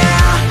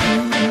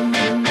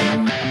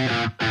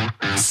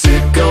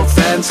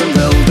 Sycophants and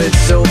velvet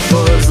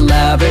sofas,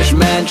 lavish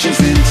mansions,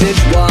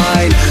 vintage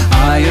wine.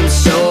 I am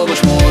so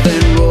much more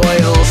than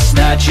royal.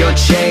 Snatch your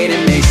chain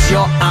and mace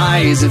your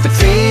eyes. If it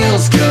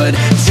feels good,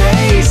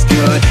 tastes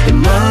good, it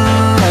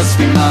must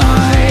be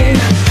mine.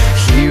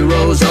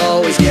 Heroes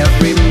always get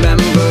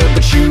remembered,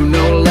 but you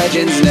know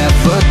legends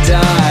never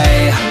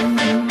die.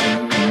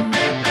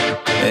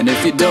 And if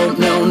you don't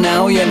know,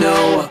 now you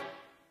know.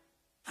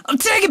 I'm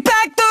taking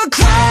back the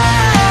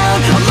crown.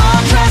 I'm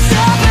all dressed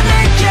up and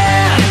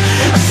naked.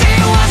 I see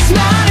what's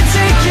mine and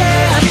take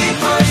it.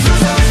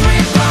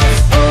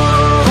 Oh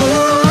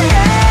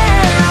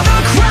yeah, the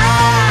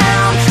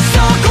crown,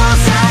 so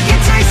close I can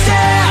taste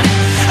it.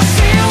 I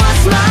see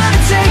what's mine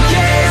and take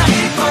it.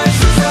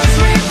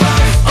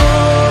 Oh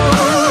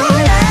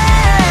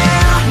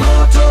yeah.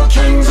 Mortal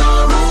kings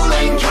are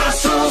ruling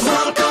castles.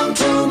 Welcome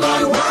to my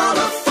world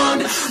of fun.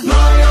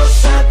 Liars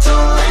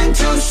settle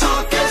into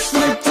sockets.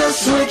 Flip the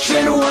switch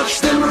and watch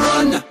them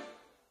run.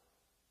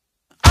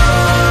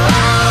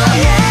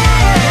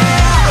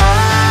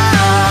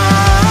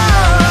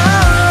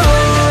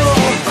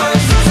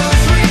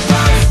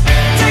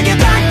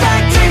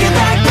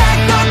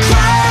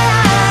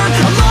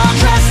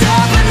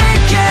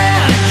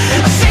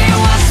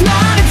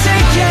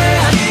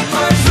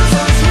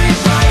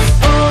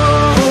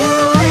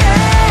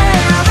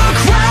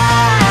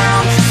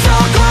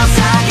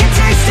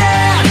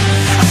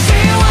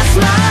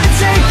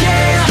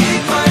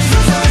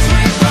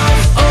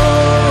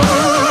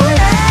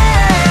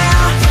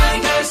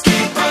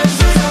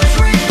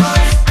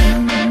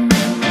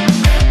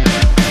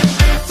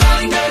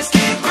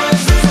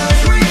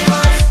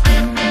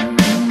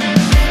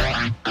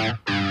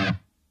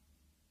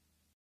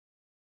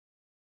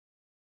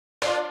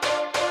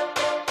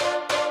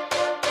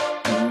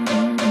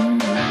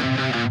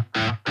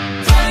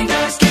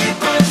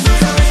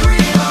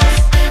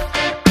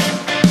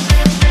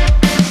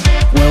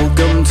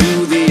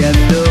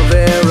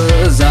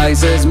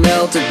 Has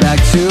melted back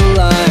to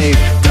life.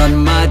 Done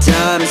my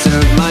time,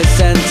 served my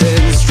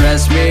sentence.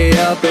 Dress me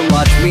up and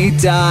watch me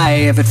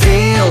die. If it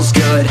feels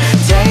good,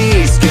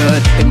 tastes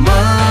good, it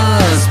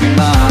must be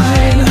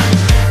mine.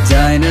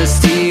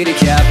 Dynasty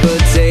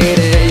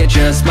decapitated, you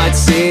just might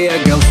see a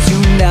ghost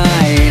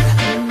tonight.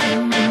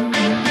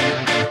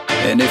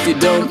 And if you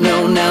don't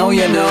know, now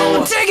you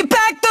know. I'm taking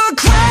back the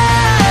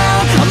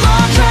crown. I'm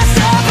all dressed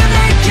up and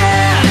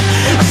naked.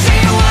 I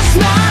see what's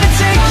mine and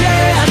take it.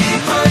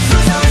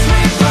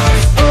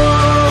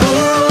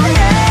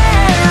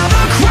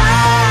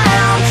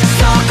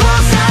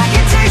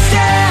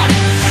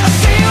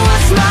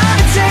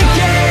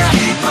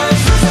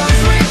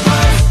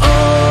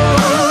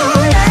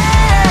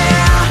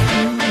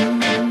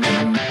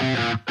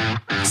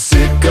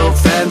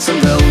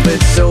 Some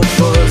velvet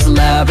sofas,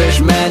 lavish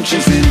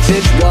mansions,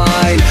 vintage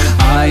wine.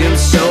 I am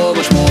so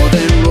much more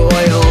than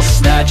royal.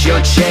 Snatch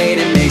your chain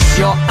and mace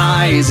your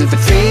eyes. If it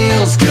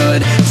feels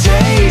good,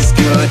 tastes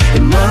good,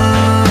 it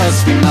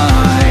must be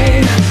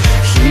mine.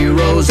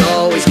 Heroes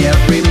always get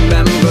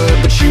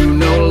remembered, but you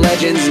know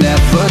legends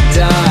never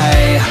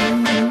die.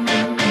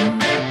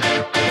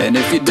 And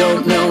if you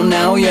don't know,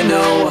 now you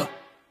know.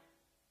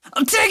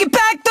 I'm taking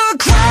back the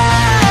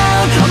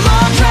crown. I'm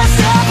all dressed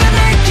up and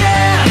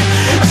naked.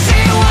 I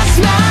see what's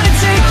mine and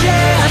take it.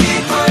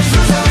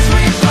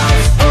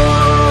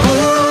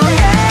 Oh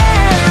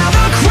yeah,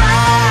 the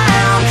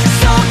crown,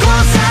 so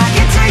close I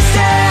can taste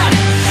it.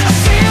 I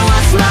see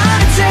what's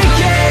mine and take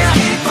it.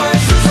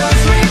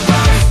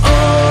 Oh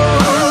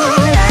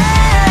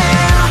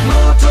yeah.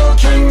 Mortal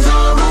kings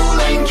are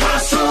ruling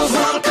castles.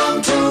 Welcome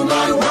to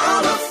my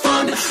world of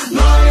fun.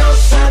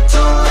 Liars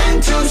settle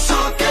into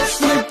sockets.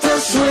 Flip the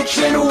switch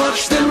and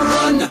watch them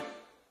run.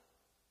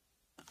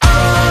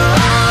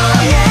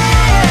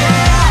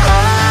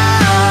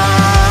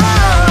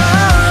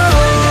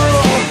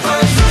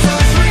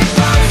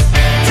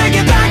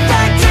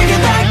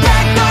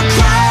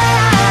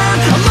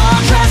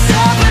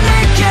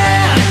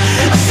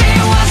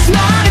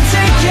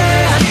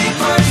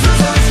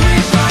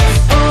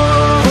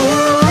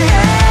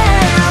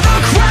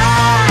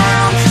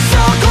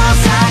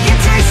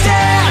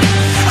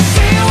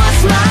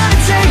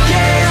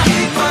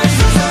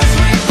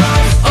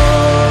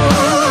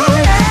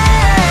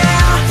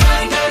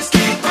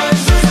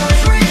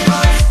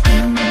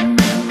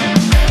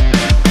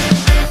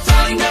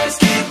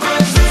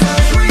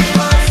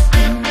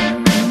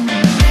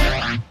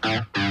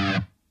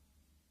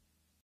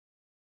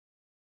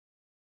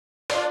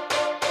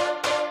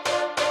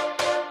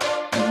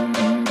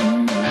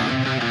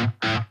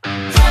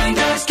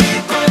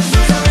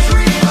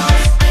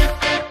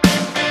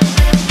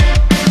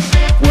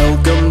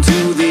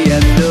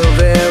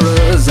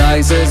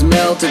 ice has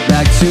melted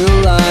back to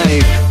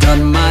life.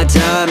 Done my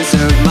time,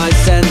 served my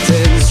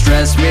sentence.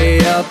 Dress me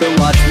up and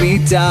watch me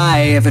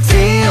die. If it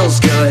feels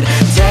good,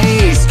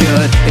 tastes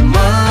good, it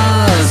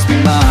must be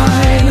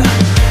mine.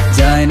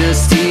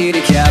 Dynasty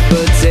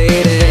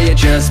decapitated, you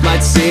just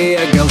might see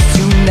a ghost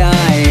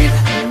tonight.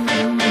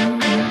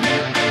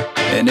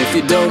 And if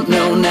you don't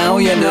know, now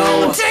you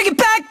know. I'm taking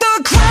back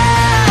the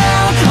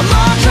crown. I'm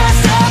all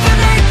dressed up and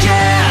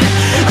naked.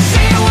 I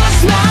see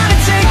what's mine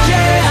and take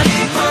it.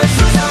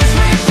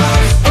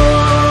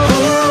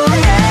 Oh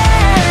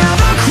yeah,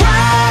 the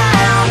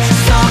crown.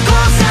 So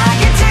close I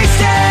can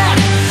taste it.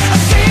 I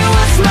see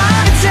what's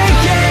mine and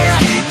take it.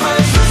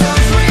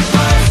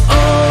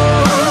 Oh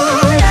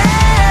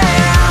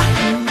yeah.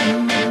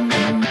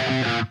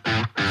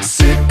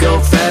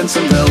 Sycophants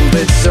and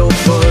velvet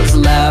sofas,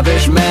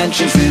 lavish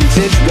mansions,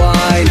 vintage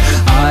wine.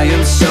 I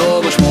am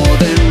so much more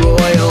than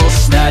royal.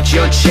 Snatch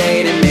your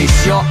chain and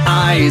mace your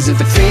eyes. If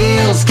it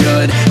feels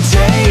good,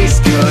 tastes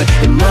good,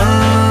 it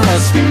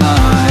must be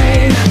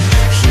mine.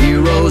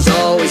 Heroes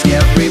always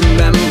get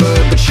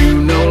remembered, but you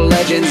know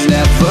legends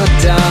never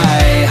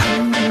die.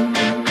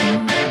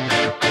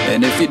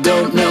 And if you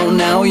don't know,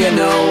 now you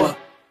know.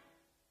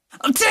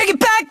 I'm taking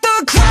back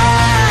the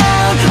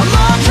crown. I'm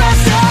all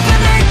dressed up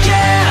and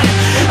naked.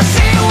 I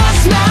see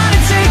what's mine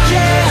and take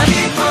it.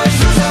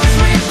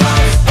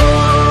 Oh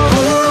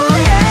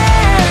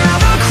yeah,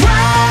 the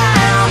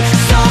crown.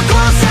 So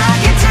close I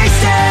can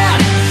taste it.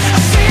 I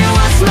see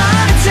what's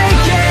mine and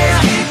take it.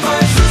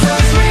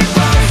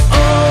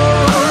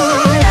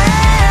 Oh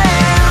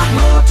yeah.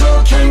 Mortal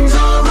kings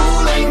are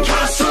ruling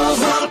castles.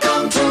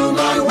 Welcome to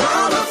my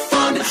world of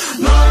fun.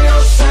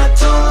 Liars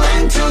settle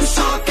into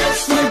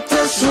sockets. Flip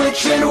the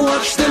switch and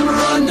watch them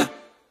run.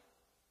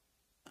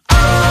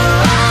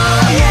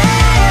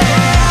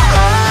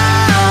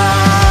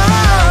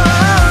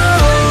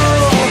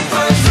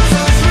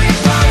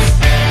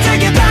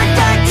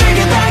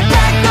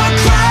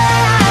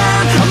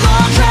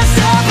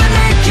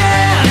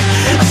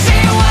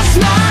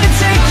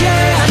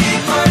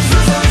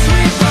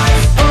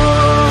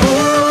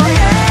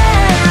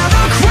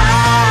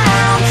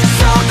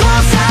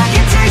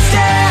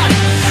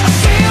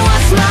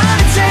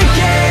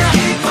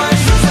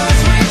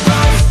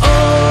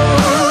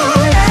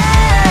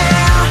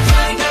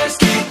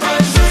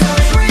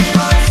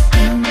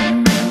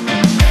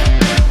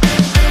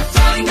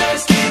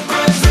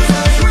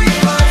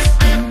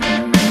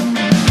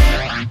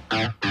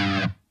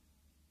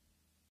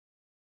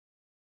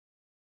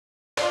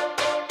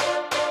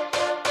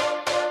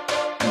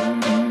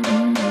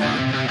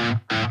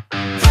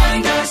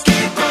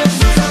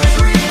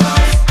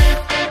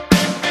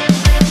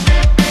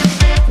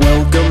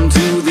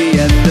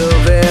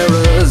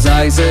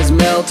 Has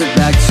melted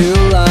back to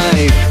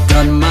life.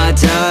 Done my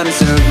time and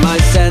served my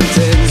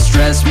sentence.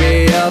 Dress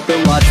me up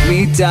and watch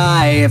me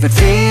die. If it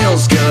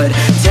feels good,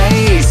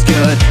 tastes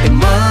good, it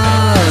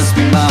must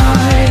be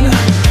mine.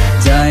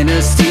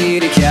 Dynasty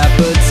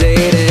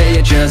decapitated,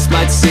 you just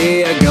might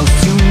see a ghost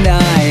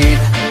tonight.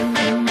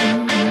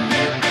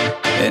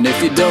 And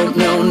if you don't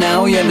know,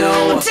 now you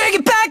know. I'm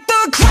taking back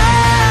the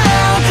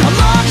crown. I'm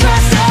all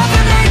dressed up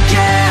and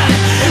naked.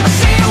 I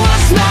see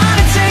what's mine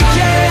and take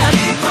it.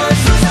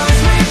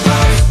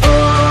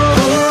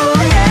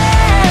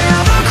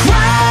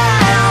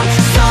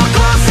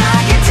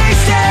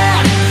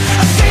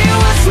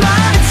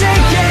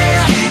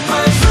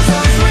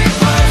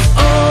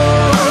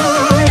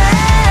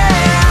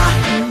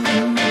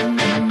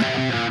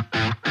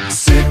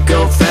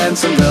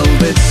 Some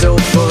velvet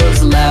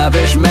sofas,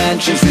 lavish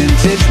mansions,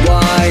 vintage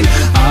wine.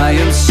 I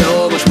am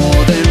so much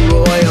more than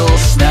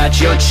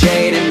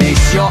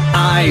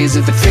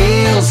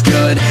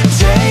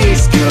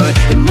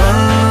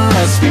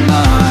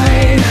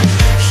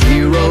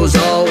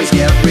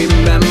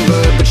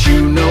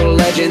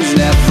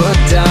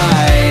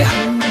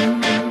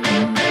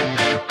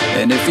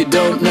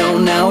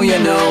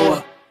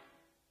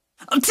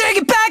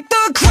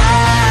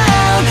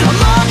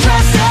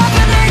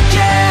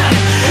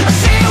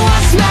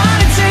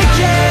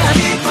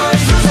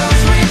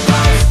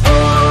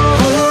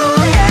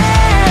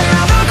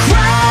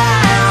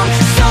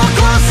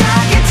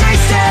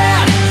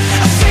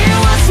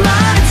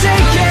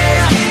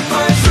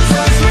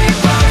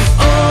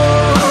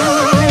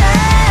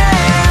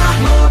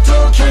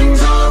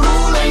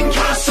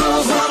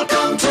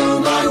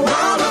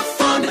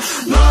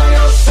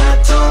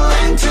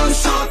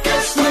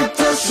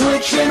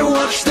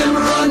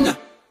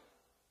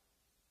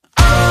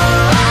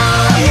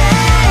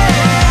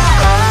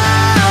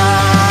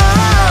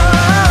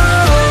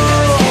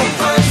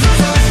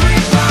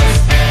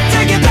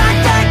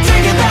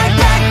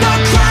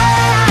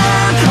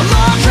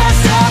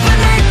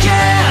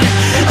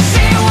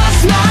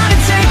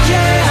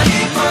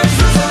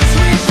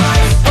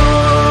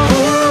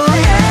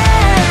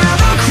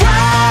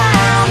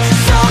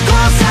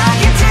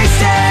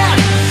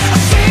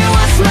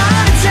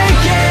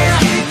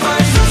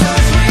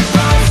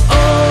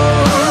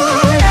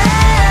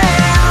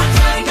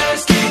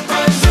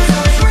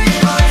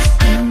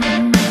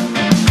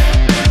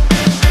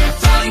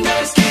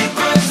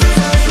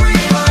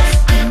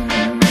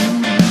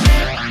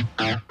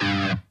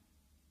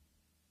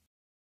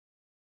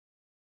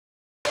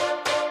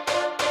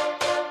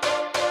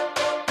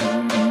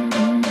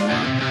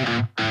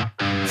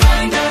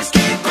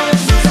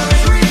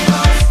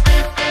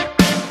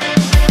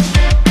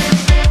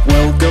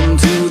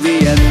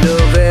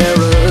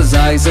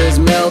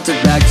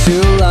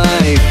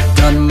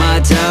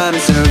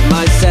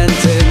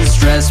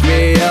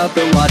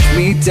watch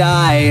me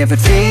die. If it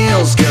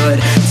feels good,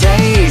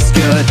 tastes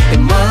good, it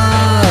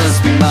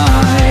must be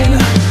mine.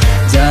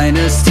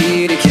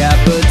 Dynasty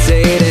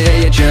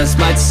decapitated, you just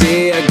might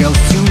see a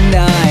ghost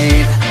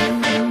tonight.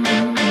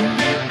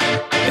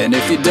 And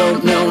if you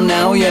don't know,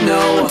 now you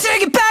know. I'm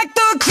taking back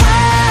the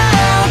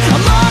crown.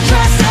 I'm all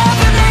dressed up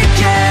and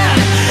naked.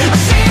 I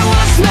see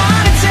what's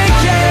mine and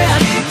take it.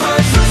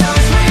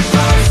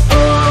 Oh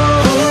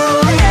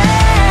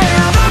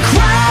yeah, the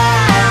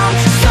crown.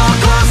 So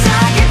close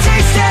I can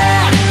taste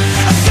it.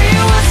 I see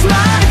what's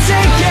mine and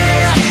take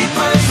it.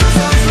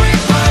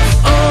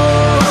 Oh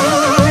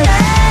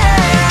yeah.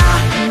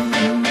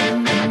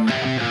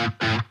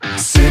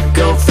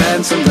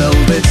 Sycophants and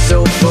velvet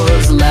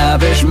sofas,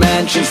 lavish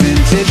mansions,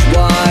 vintage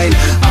wine.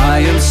 I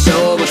am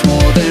so much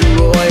more than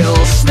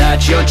royal.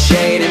 Snatch your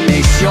chain and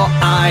mace your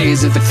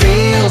eyes. If it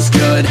feels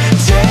good,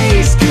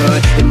 tastes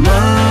good, it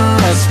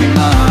must be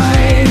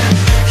mine.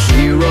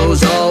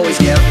 Heroes always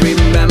get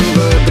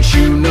remembered, but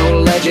you know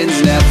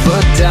legends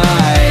never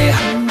die.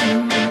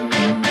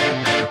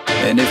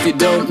 And if you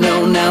don't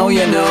know, now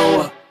you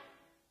know.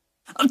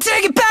 I'm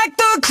taking back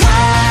the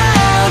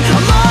crown.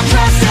 I'm all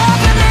dressed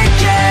up and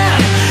naked.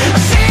 I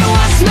see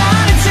what's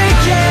mine and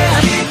take it.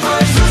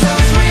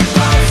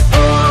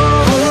 Oh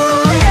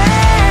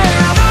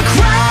yeah, the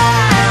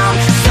crown.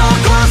 So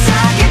close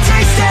I can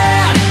taste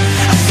it.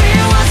 I see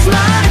what's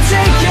mine and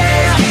take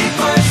it.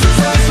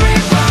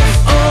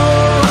 Oh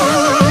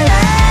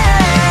yeah.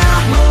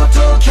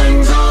 Mortal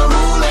kings are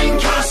ruling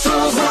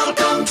castles.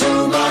 Welcome to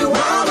my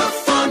world of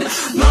fun.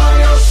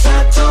 Liars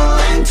settle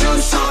into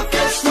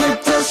sockets. Flip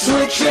the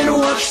switch and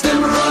watch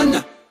them run.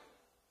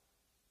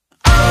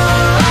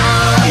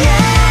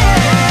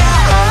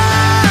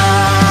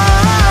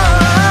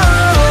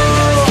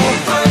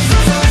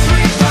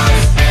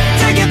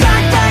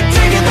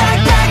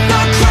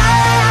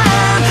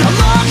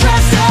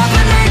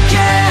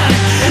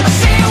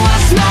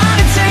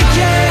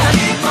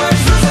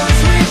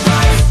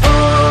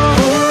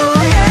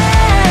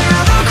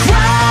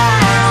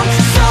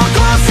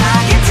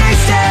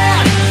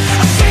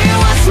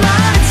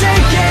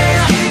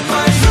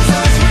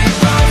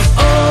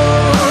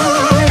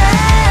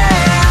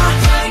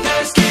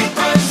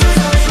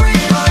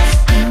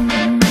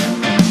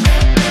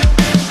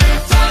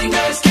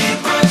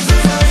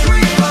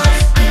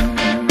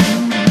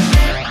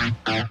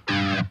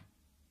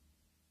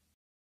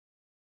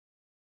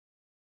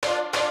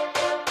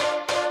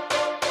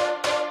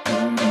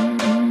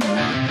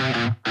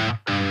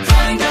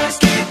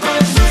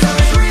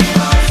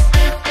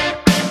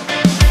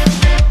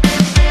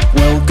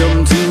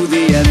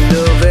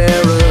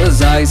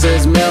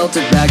 Has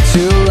melted back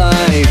to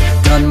life.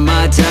 Done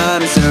my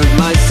time, served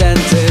my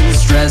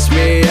sentence. Dress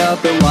me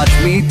up and watch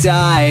me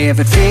die. If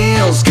it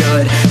feels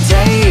good,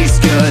 tastes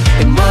good,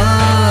 it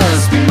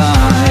must be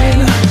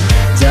mine.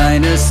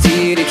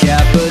 Dynasty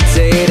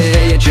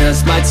decapitated, you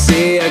just might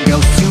see a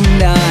ghost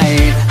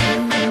tonight.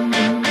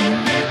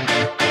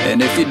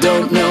 And if you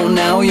don't know,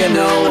 now you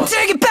know. I'm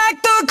taking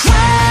back the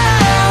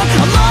crown.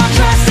 I'm all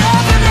dressed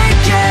up and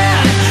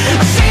naked.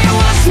 I see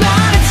what's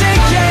mine and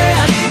take it.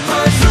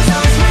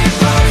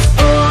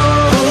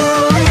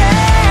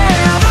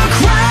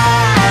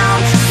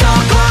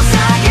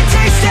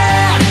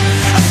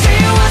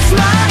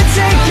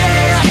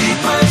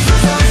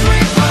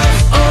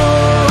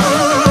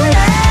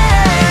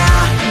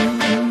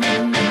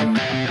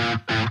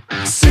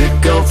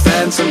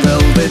 Some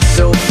velvet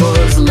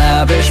sofas,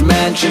 lavish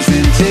mansions,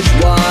 vintage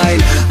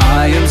wine.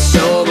 I am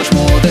so much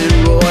more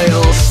than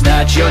royal.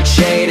 Snatch your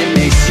chain and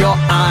mace your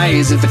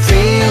eyes. If it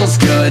feels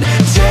good,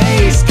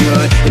 tastes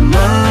good, it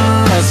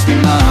must be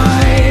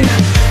mine.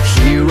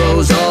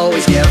 Heroes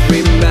always get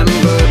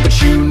remembered,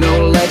 but you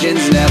know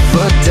legends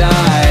never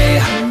die.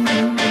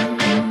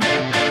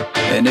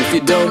 And if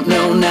you don't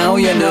know, now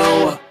you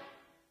know.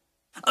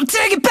 I'm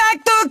taking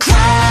back the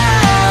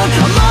crown.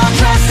 I'm all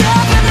dressed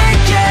up and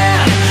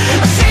naked.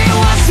 I see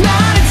what's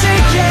mine and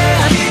take it.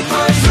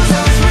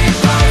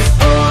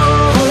 Oh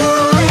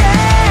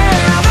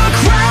yeah, the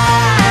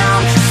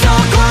crown. So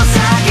close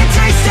I can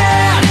taste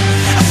it.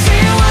 I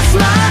see what's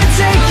mine and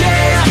take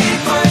it.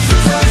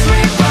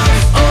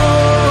 Oh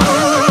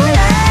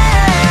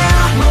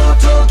yeah.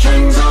 Mortal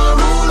kings are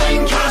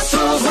ruling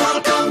castles.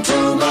 Welcome to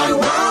my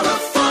world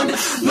of fun.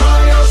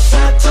 Liars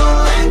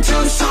settle into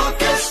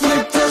sockets.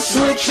 Flip the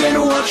switch and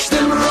watch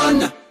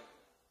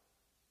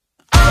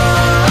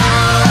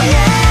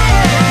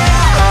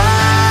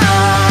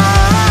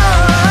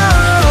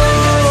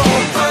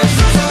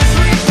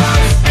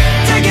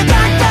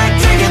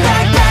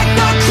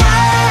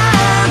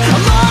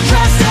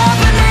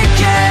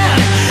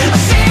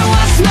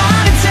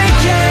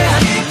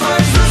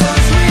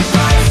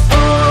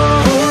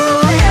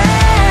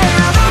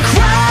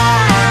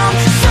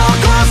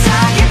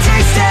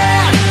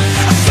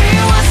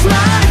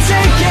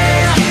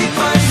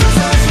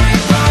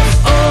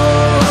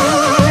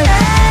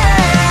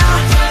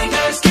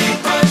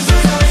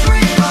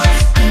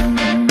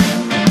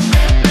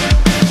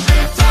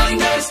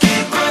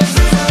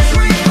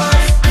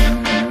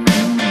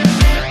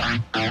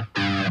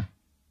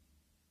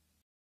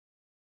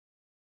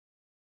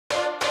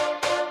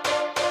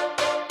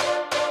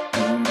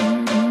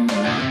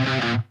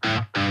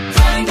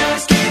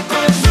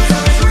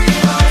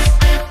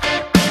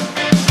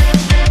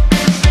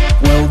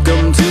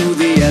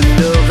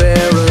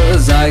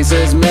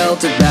has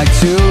melted back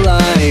to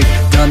life.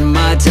 Done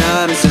my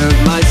time and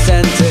served my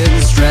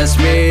sentence. Dress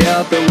me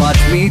up and watch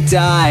me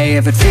die.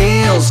 If it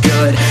feels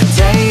good,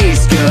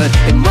 tastes good,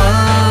 it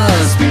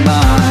must be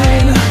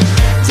mine.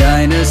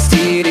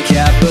 Dynasty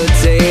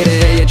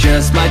decapitated, you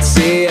just might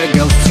see a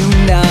ghost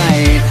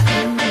tonight.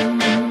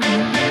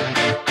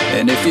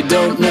 And if you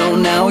don't know,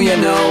 now you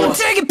know. I'm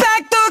taking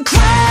back the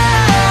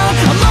crown.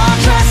 I'm all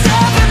dressed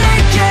up and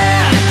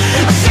naked.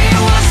 I see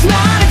what's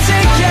not a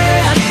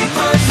ticket.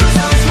 Keepers,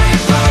 losers,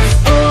 reapers.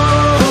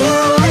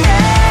 Oh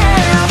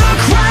yeah, the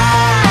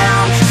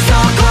crown. So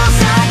close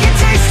I can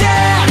taste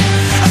it.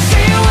 I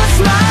see what's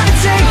not a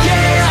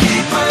ticket.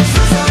 Keepers,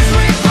 losers,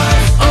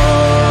 reapers. Oh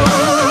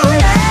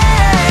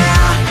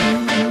yeah.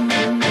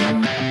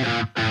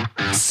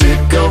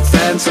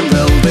 Sycophants and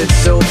velvet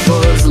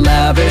sofas,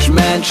 lavish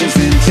mansions,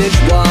 vintage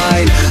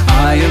wine.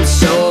 I am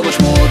so much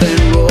more than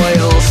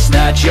royal.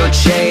 Snatch your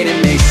chain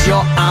and mace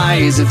your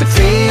eyes. If it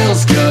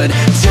feels good,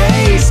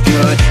 tastes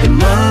good, it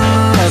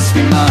must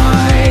be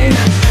mine.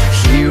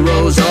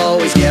 Heroes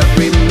always get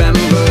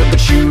remembered,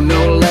 but you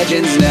know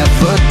legends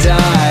never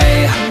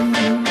die.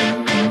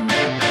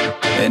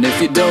 And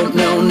if you don't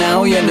know,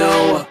 now you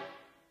know.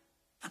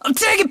 I'm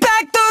taking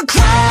back the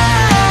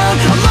crown.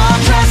 I'm all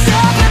dressed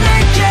up and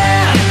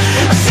naked.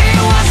 I see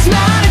what's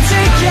not a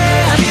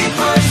ticket.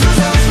 Keepers,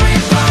 losers,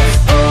 reapers.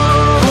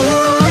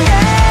 Oh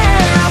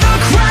yeah, the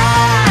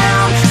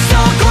crown. So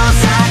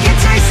close I can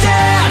taste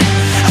it.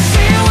 I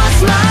see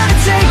what's not a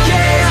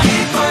ticket.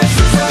 Keepers,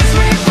 losers,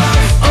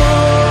 reapers.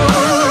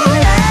 Oh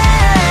yeah.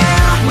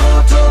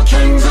 Mortal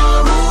kings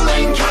are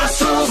ruling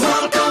castles.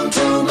 Welcome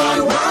to my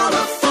world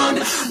of fun.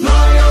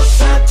 Liars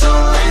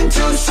settle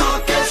into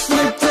sockets.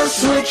 Flip the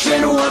switch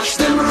and watch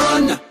them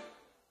run.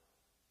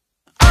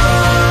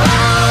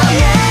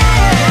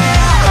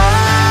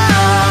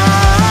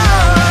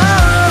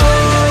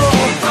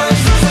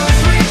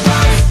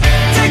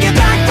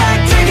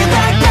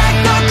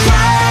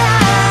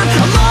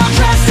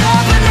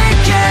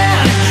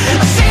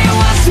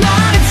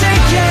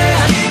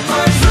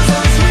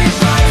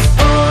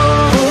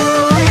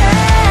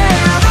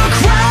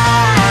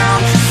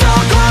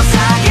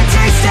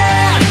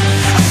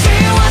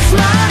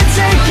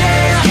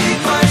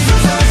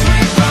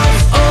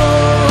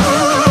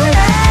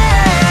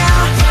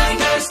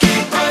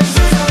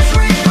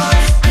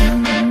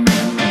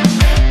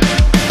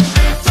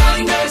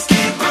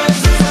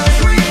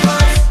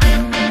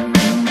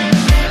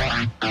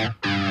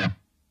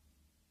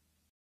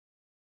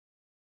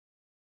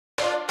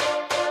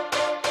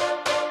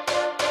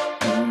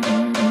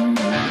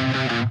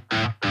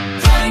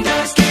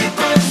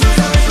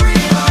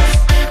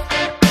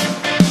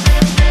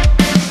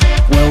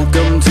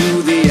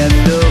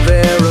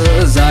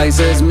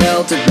 Has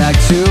melted back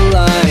to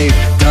life.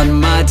 Done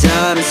my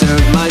time and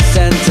served my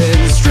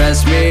sentence.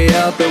 Dress me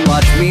up and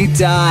watch me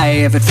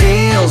die. If it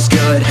feels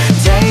good,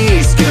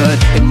 tastes good,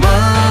 it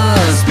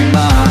must be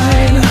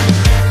mine.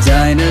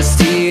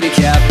 Dynasty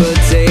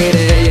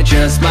decapitated, you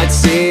just might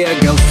see a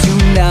ghost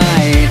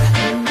tonight.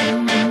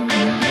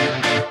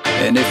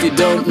 And if you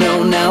don't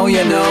know, now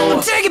you know.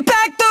 I'm taking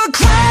back the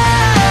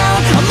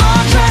crown. I'm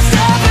all dressed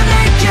up and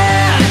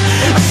naked.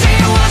 I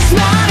see what's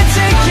not a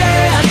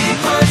ticket.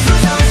 Keepers,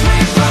 losers,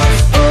 reapers.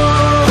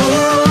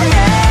 Oh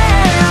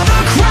yeah,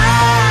 the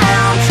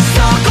crown.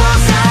 So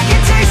close I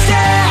can taste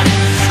it.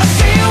 I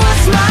see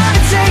what's not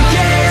a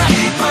ticket.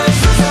 Keepers,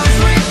 losers,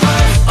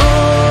 reapers.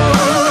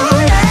 Oh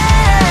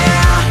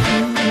yeah.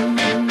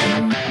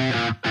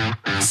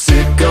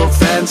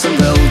 Sycophants and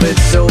velvet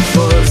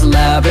sofas,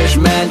 lavish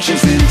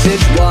mansions,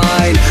 vintage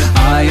wine.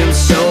 I am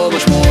so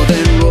much more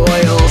than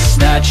royal.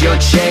 Snatch your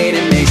chain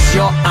and mace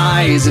your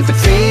eyes. If it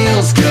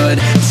feels good,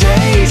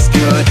 tastes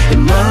good, it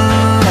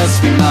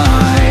must be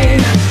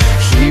mine.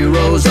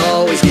 Heroes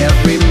always get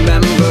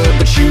remembered,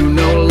 but you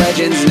know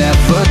legends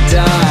never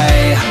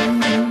die.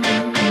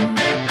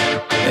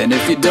 And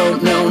if you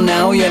don't know,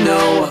 now you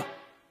know.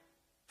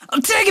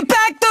 I'm taking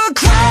back the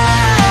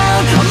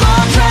crown. I'm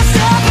all dressed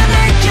up and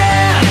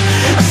naked.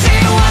 I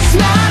see what's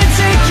not a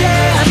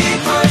ticket.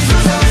 Keepers,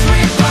 losers,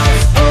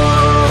 reapers.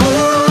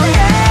 Oh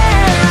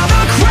yeah,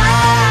 the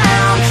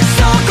crown.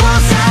 So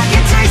close I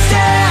can taste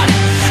it.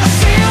 I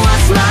see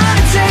what's not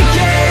a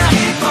ticket.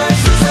 Keepers,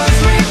 losers,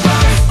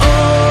 reapers.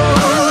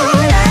 Oh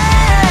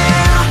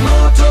yeah.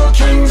 Mortal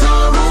kings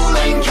are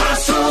ruling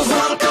castles.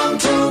 Welcome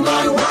to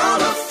my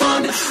world of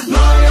fun.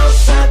 Liars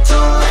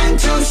settle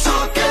into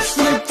sockets.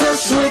 Flip the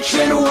switch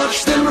and watch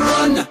them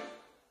run.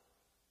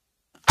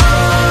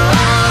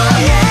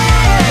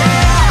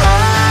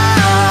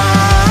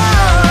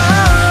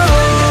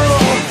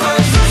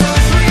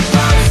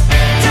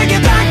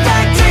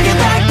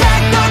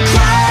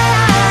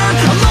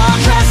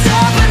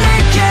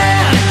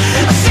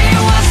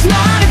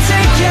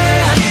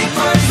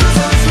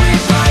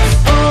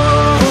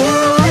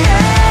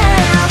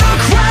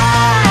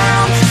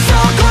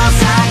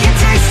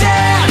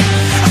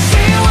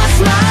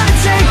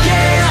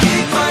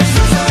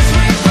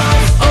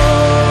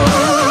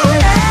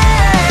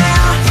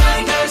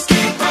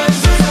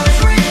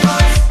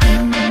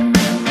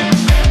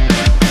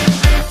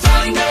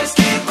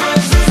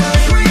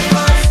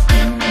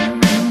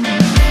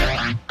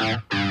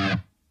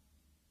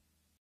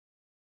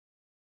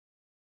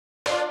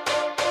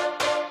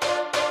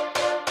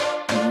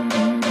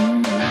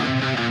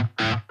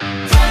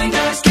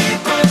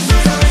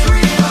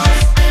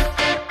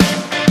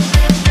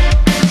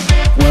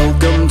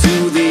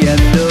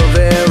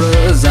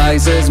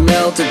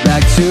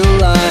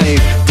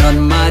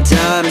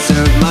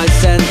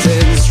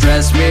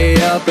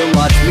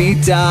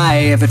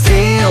 if it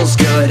feels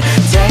good.